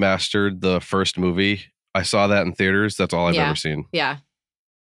like remastered the first movie. I saw that in theaters. That's all I've Yeah. ever seen. Yeah.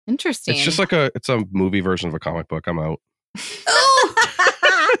 Interesting. It's just like it's a movie version of a comic book. I'm out.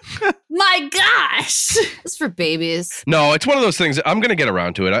 Oh my gosh! it's for babies. No, it's one of those things. I'm going to get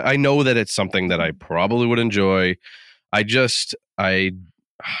around to it. I know that it's something that I probably would enjoy. I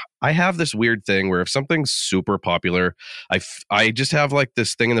have this weird thing where if something's super popular, I just have like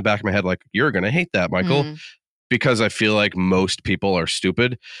this thing in the back of my head, like, you're going to hate that, Michael, Mm. because I feel like most people are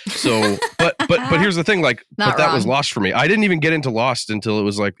stupid. So, but here's the thing, like, Not but that was wrong. Lost for me. I didn't even get into Lost until it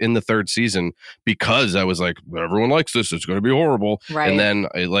was like in the 3rd season because I was like, everyone likes this. It's going to be horrible. Right. And then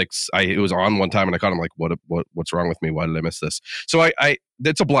it was on one time and I caught him like, what's wrong with me? Why did I miss this? So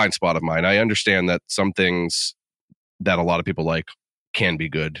it's a blind spot of mine. I understand that some things that a lot of people like can be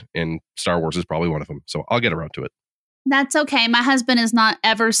good, and Star Wars is probably one of them. So I'll get around to it. That's okay. My husband has not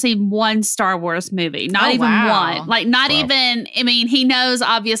ever seen one Star Wars movie. Not Oh, even wow. one. Like, not Wow. even, I mean, he knows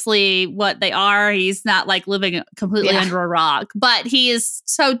obviously what they are. He's not like living completely Yeah. under a rock, but he is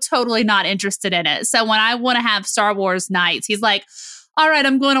so totally not interested in it. So when I want to have Star Wars nights, he's like, all right,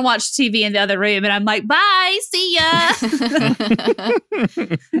 I'm going to watch TV in the other room. And I'm like, bye, see ya.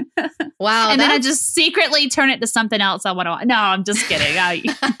 Wow. and then I that's- just secretly turn it to something else I want to watch. No, I'm just kidding.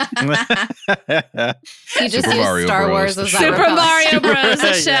 He just Super used Mario Star Bros. Wars the as show. that Super repellent. Mario Bros.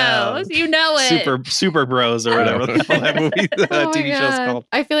 The show. Yeah. You know it. Super Bros or whatever the hell that movie Oh my TV show's God. called.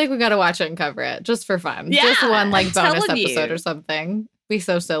 I feel like we got to watch it and cover it just for fun. Yeah, just one like I'm bonus telling episode you. or something. Be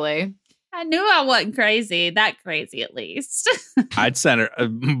so silly. I knew I wasn't crazy. That crazy, at least. I'd send her,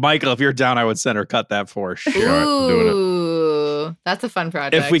 Michael, if you're down, I would send her cut that for sure. Yeah, I'm doing it. Ooh, that's a fun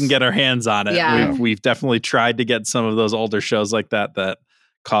project. If we can get our hands on it. Yeah. We've definitely tried to get some of those older shows like that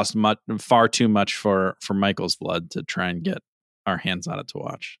cost far too much for Michael's blood to try and get our hands on it to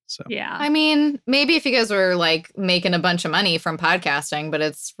watch. So Yeah. I mean, maybe if you guys were like making a bunch of money from podcasting, but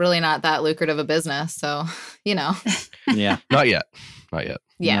it's really not that lucrative a business. So, yeah, Not yet. Not yet.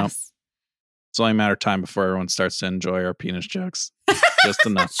 yes. it's only a matter of time before everyone starts to enjoy our penis jokes. Just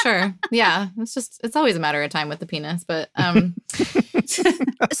enough. Sure. Yeah. It's always a matter of time with the penis. But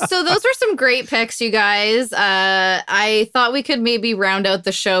so those were some great picks, you guys. I thought we could maybe round out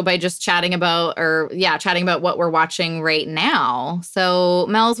the show by just chatting about what we're watching right now. So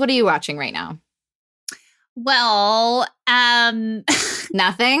Mel's, what are you watching right now? Well,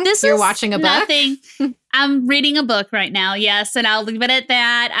 Nothing? this You're is watching a book? nothing. I'm reading a book right now. Yes, and I'll leave it at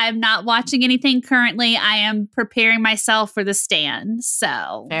that. I'm not watching anything currently. I am preparing myself for The Stand.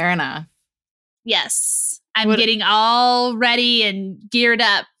 So, Fair enough. yes, I'm What- getting all ready and geared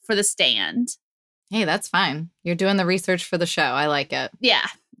up for The Stand. Hey, that's fine. You're doing the research for the show. I like it. Yeah,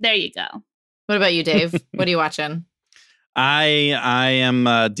 there you go. What about you, Dave? What are you watching? I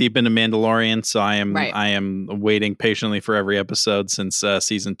am deep into Mandalorian, so I Right. am waiting patiently for every episode since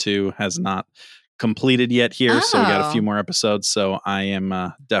season 2 has not completed yet here. So we got a Oh. few more episodes. So I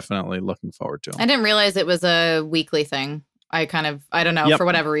am definitely looking forward to them. I didn't realize it was a weekly thing. I don't know, for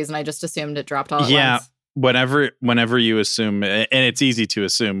whatever reason, I just assumed it dropped all at once. Whenever you assume, and it's easy to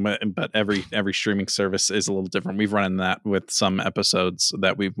assume, but every streaming service is a little different. We've run into that with some episodes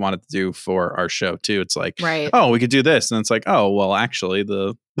that we've wanted to do for our show too. It's like, oh, we could do this, and it's like, oh, well, actually,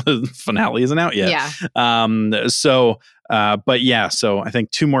 the finale isn't out yet. Yeah. So I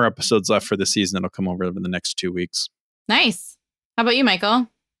think 2 more episodes left for the season. It'll come over in the next 2 weeks. Nice. How about you, Michael?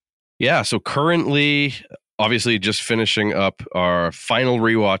 Yeah. So currently, obviously, just finishing up our final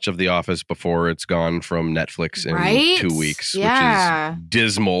rewatch of The Office before it's gone from Netflix in 2 weeks, which is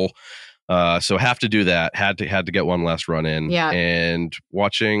dismal. So have to do that. Had to get one last run in. Yeah. And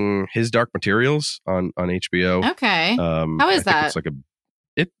watching His Dark Materials on HBO. Okay. How is that? It's like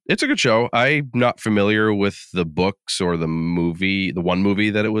it's a good show. I'm not familiar with the books or the one movie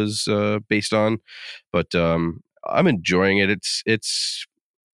that it was based on, but I'm enjoying it.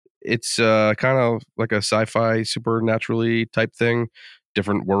 It's kind of like a sci-fi supernaturally type thing,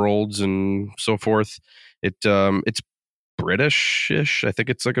 different worlds and so forth. It's British-ish. I think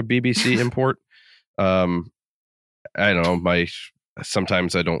it's like a BBC import. I don't know.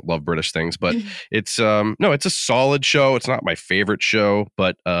 Sometimes I don't love British things, but it's a solid show. It's not my favorite show,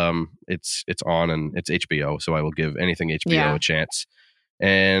 but it's on and it's HBO, so I will give anything HBO a chance.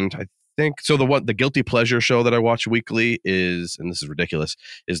 And I think so. The guilty pleasure show that I watch weekly is, and this is ridiculous,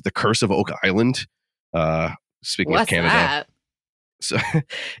 is The Curse of Oak Island. Speaking of Canada, that? So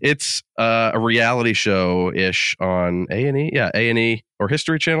it's a reality show ish on A&E, A&E or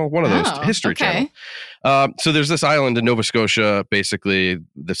History Channel, one of those. History Channel. So there's this island in Nova Scotia, basically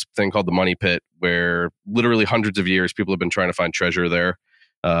this thing called the Money Pit, where literally hundreds of years people have been trying to find treasure there.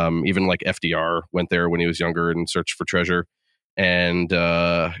 Even like FDR went there when he was younger and searched for treasure. And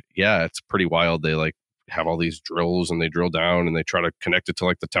it's pretty wild. They like have all these drills and they drill down and they try to connect it to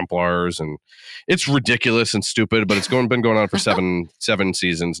like the Templars, and it's ridiculous and stupid, but it's been going on for seven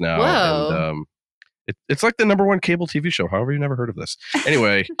seasons now. Whoa. And it's like the #1 cable TV show. However, you never heard of this.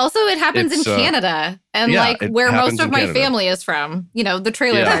 Anyway. Also, it happens in Canada and where most of my family is from, the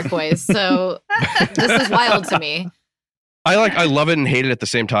Trailer Park Boys. So this is wild to me. I love it and hate it at the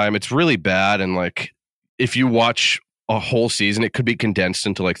same time. It's really bad. And like, if you watch a whole season, it could be condensed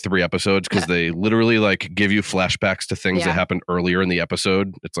into like 3 episodes because they literally like give you flashbacks to things that happened earlier in the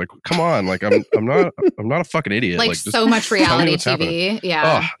episode. It's like, come on, like I'm not a fucking idiot. Like so much reality TV. Happening.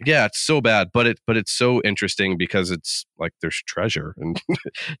 Yeah. Oh, yeah, it's so bad, but it's so interesting because it's like there's treasure and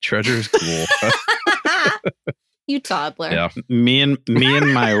treasure is cool. You toddler. Yeah. Me and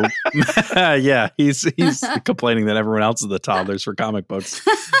my he's complaining that everyone else is the toddlers for comic books.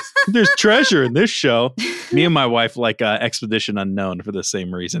 There's treasure in this show. Me and my wife like Expedition Unknown for the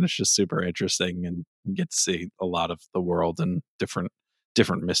same reason. It's just super interesting and you get to see a lot of the world and different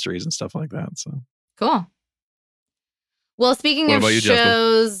mysteries and stuff like that. So cool. Well, speaking of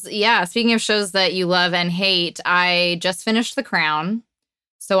shows that you love and hate, I just finished The Crown.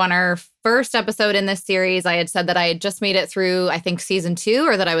 So on our first episode in this series, I had said that I had just made it through, I think, season 2,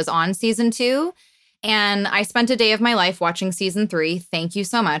 or that I was on season 2. And I spent a day of my life watching season 3. Thank you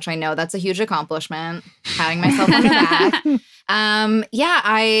so much. I know that's a huge accomplishment. Patting myself on the back.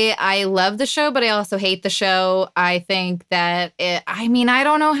 I love the show, but I also hate the show. I think that I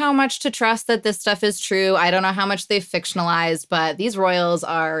don't know how much to trust that this stuff is true. I don't know how much they've fictionalized, but these royals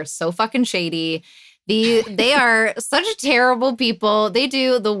are so fucking shady. They are such terrible people. They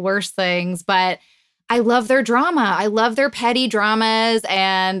do the worst things, but I love their drama. I love their petty dramas,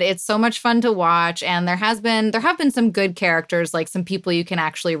 and it's so much fun to watch. And there have been some good characters, like some people you can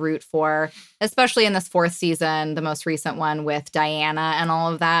actually root for, especially in this 4th season, the most recent one with Diana and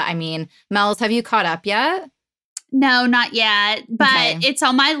all of that. I mean, Mel's, have you caught up yet? No, not yet, but it's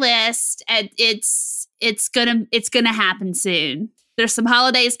on my list. And it's gonna happen soon. There's some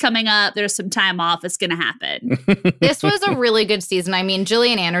holidays coming up. There's some time off. It's going to happen. This was a really good season. I mean,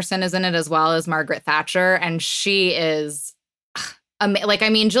 Gillian Anderson is in it as well as Margaret Thatcher. And she is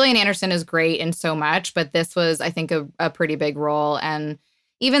Gillian Anderson is great in so much, but this was, I think, a pretty big role. And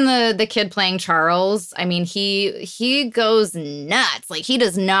even the kid playing Charles, I mean, he goes nuts. Like, he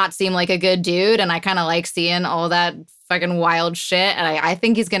does not seem like a good dude. And I kind of like seeing all that fucking wild shit. And I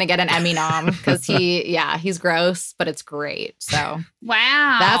think he's going to get an Emmy nom because he's gross, but it's great. So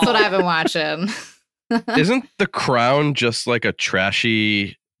wow, that's what I've been watching. Isn't The Crown just like a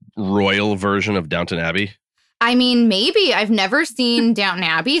trashy royal version of Downton Abbey? I mean, maybe. I've never seen Downton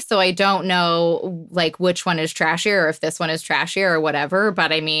Abbey, so I don't know like which one is trashier or if this one is trashier or whatever.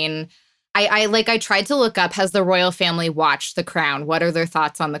 But I mean, I tried to look up, has the royal family watched The Crown? What are their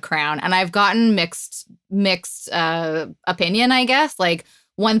thoughts on The Crown? And I've gotten mixed opinion, I guess. Like,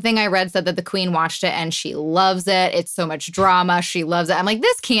 One thing I read said that the queen watched it and she loves it. It's so much drama. She loves it. I'm like,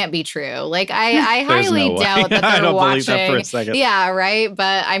 this can't be true. Like, I highly no way. doubt that I they're don't watching. believe that for a second. Yeah, right.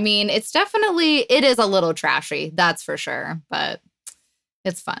 But I mean, it is a little trashy. That's for sure. But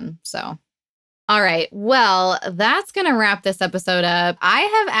it's fun. So, all right. Well, that's going to wrap this episode up. I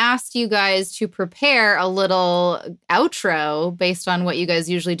have asked you guys to prepare a little outro based on what you guys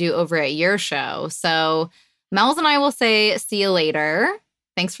usually do over at your show. So Mel's and I will say, see you later.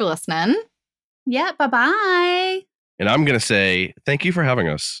 Thanks for listening. Yeah, bye-bye. And I'm going to say, thank you for having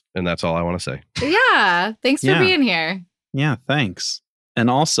us. And that's all I want to say. Yeah. Thanks for being here. Yeah, thanks. And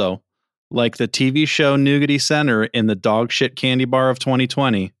also, like the TV show Nougaty Center in the dog shit candy bar of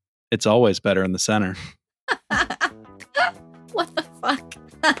 2020, it's always better in the center. What the fuck?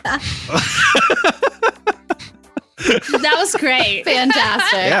 That was great.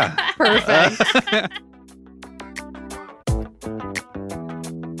 Fantastic. Yeah. Perfect.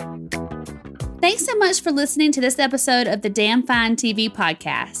 Thanks so much for listening to this episode of the Damn Fine TV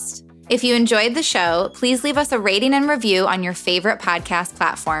podcast. If you enjoyed the show, please leave us a rating and review on your favorite podcast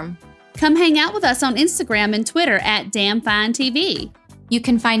platform. Come hang out with us on Instagram and Twitter at Damn Fine TV. You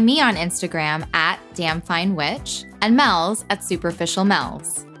can find me on Instagram at DamnFineWitch and Mel's at Superficial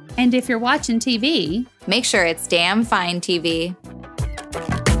Mel's. And if you're watching TV, make sure it's Damn Fine TV.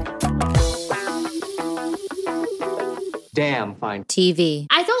 Damn Fine TV.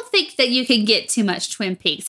 I don't think that you can get too much Twin Peaks.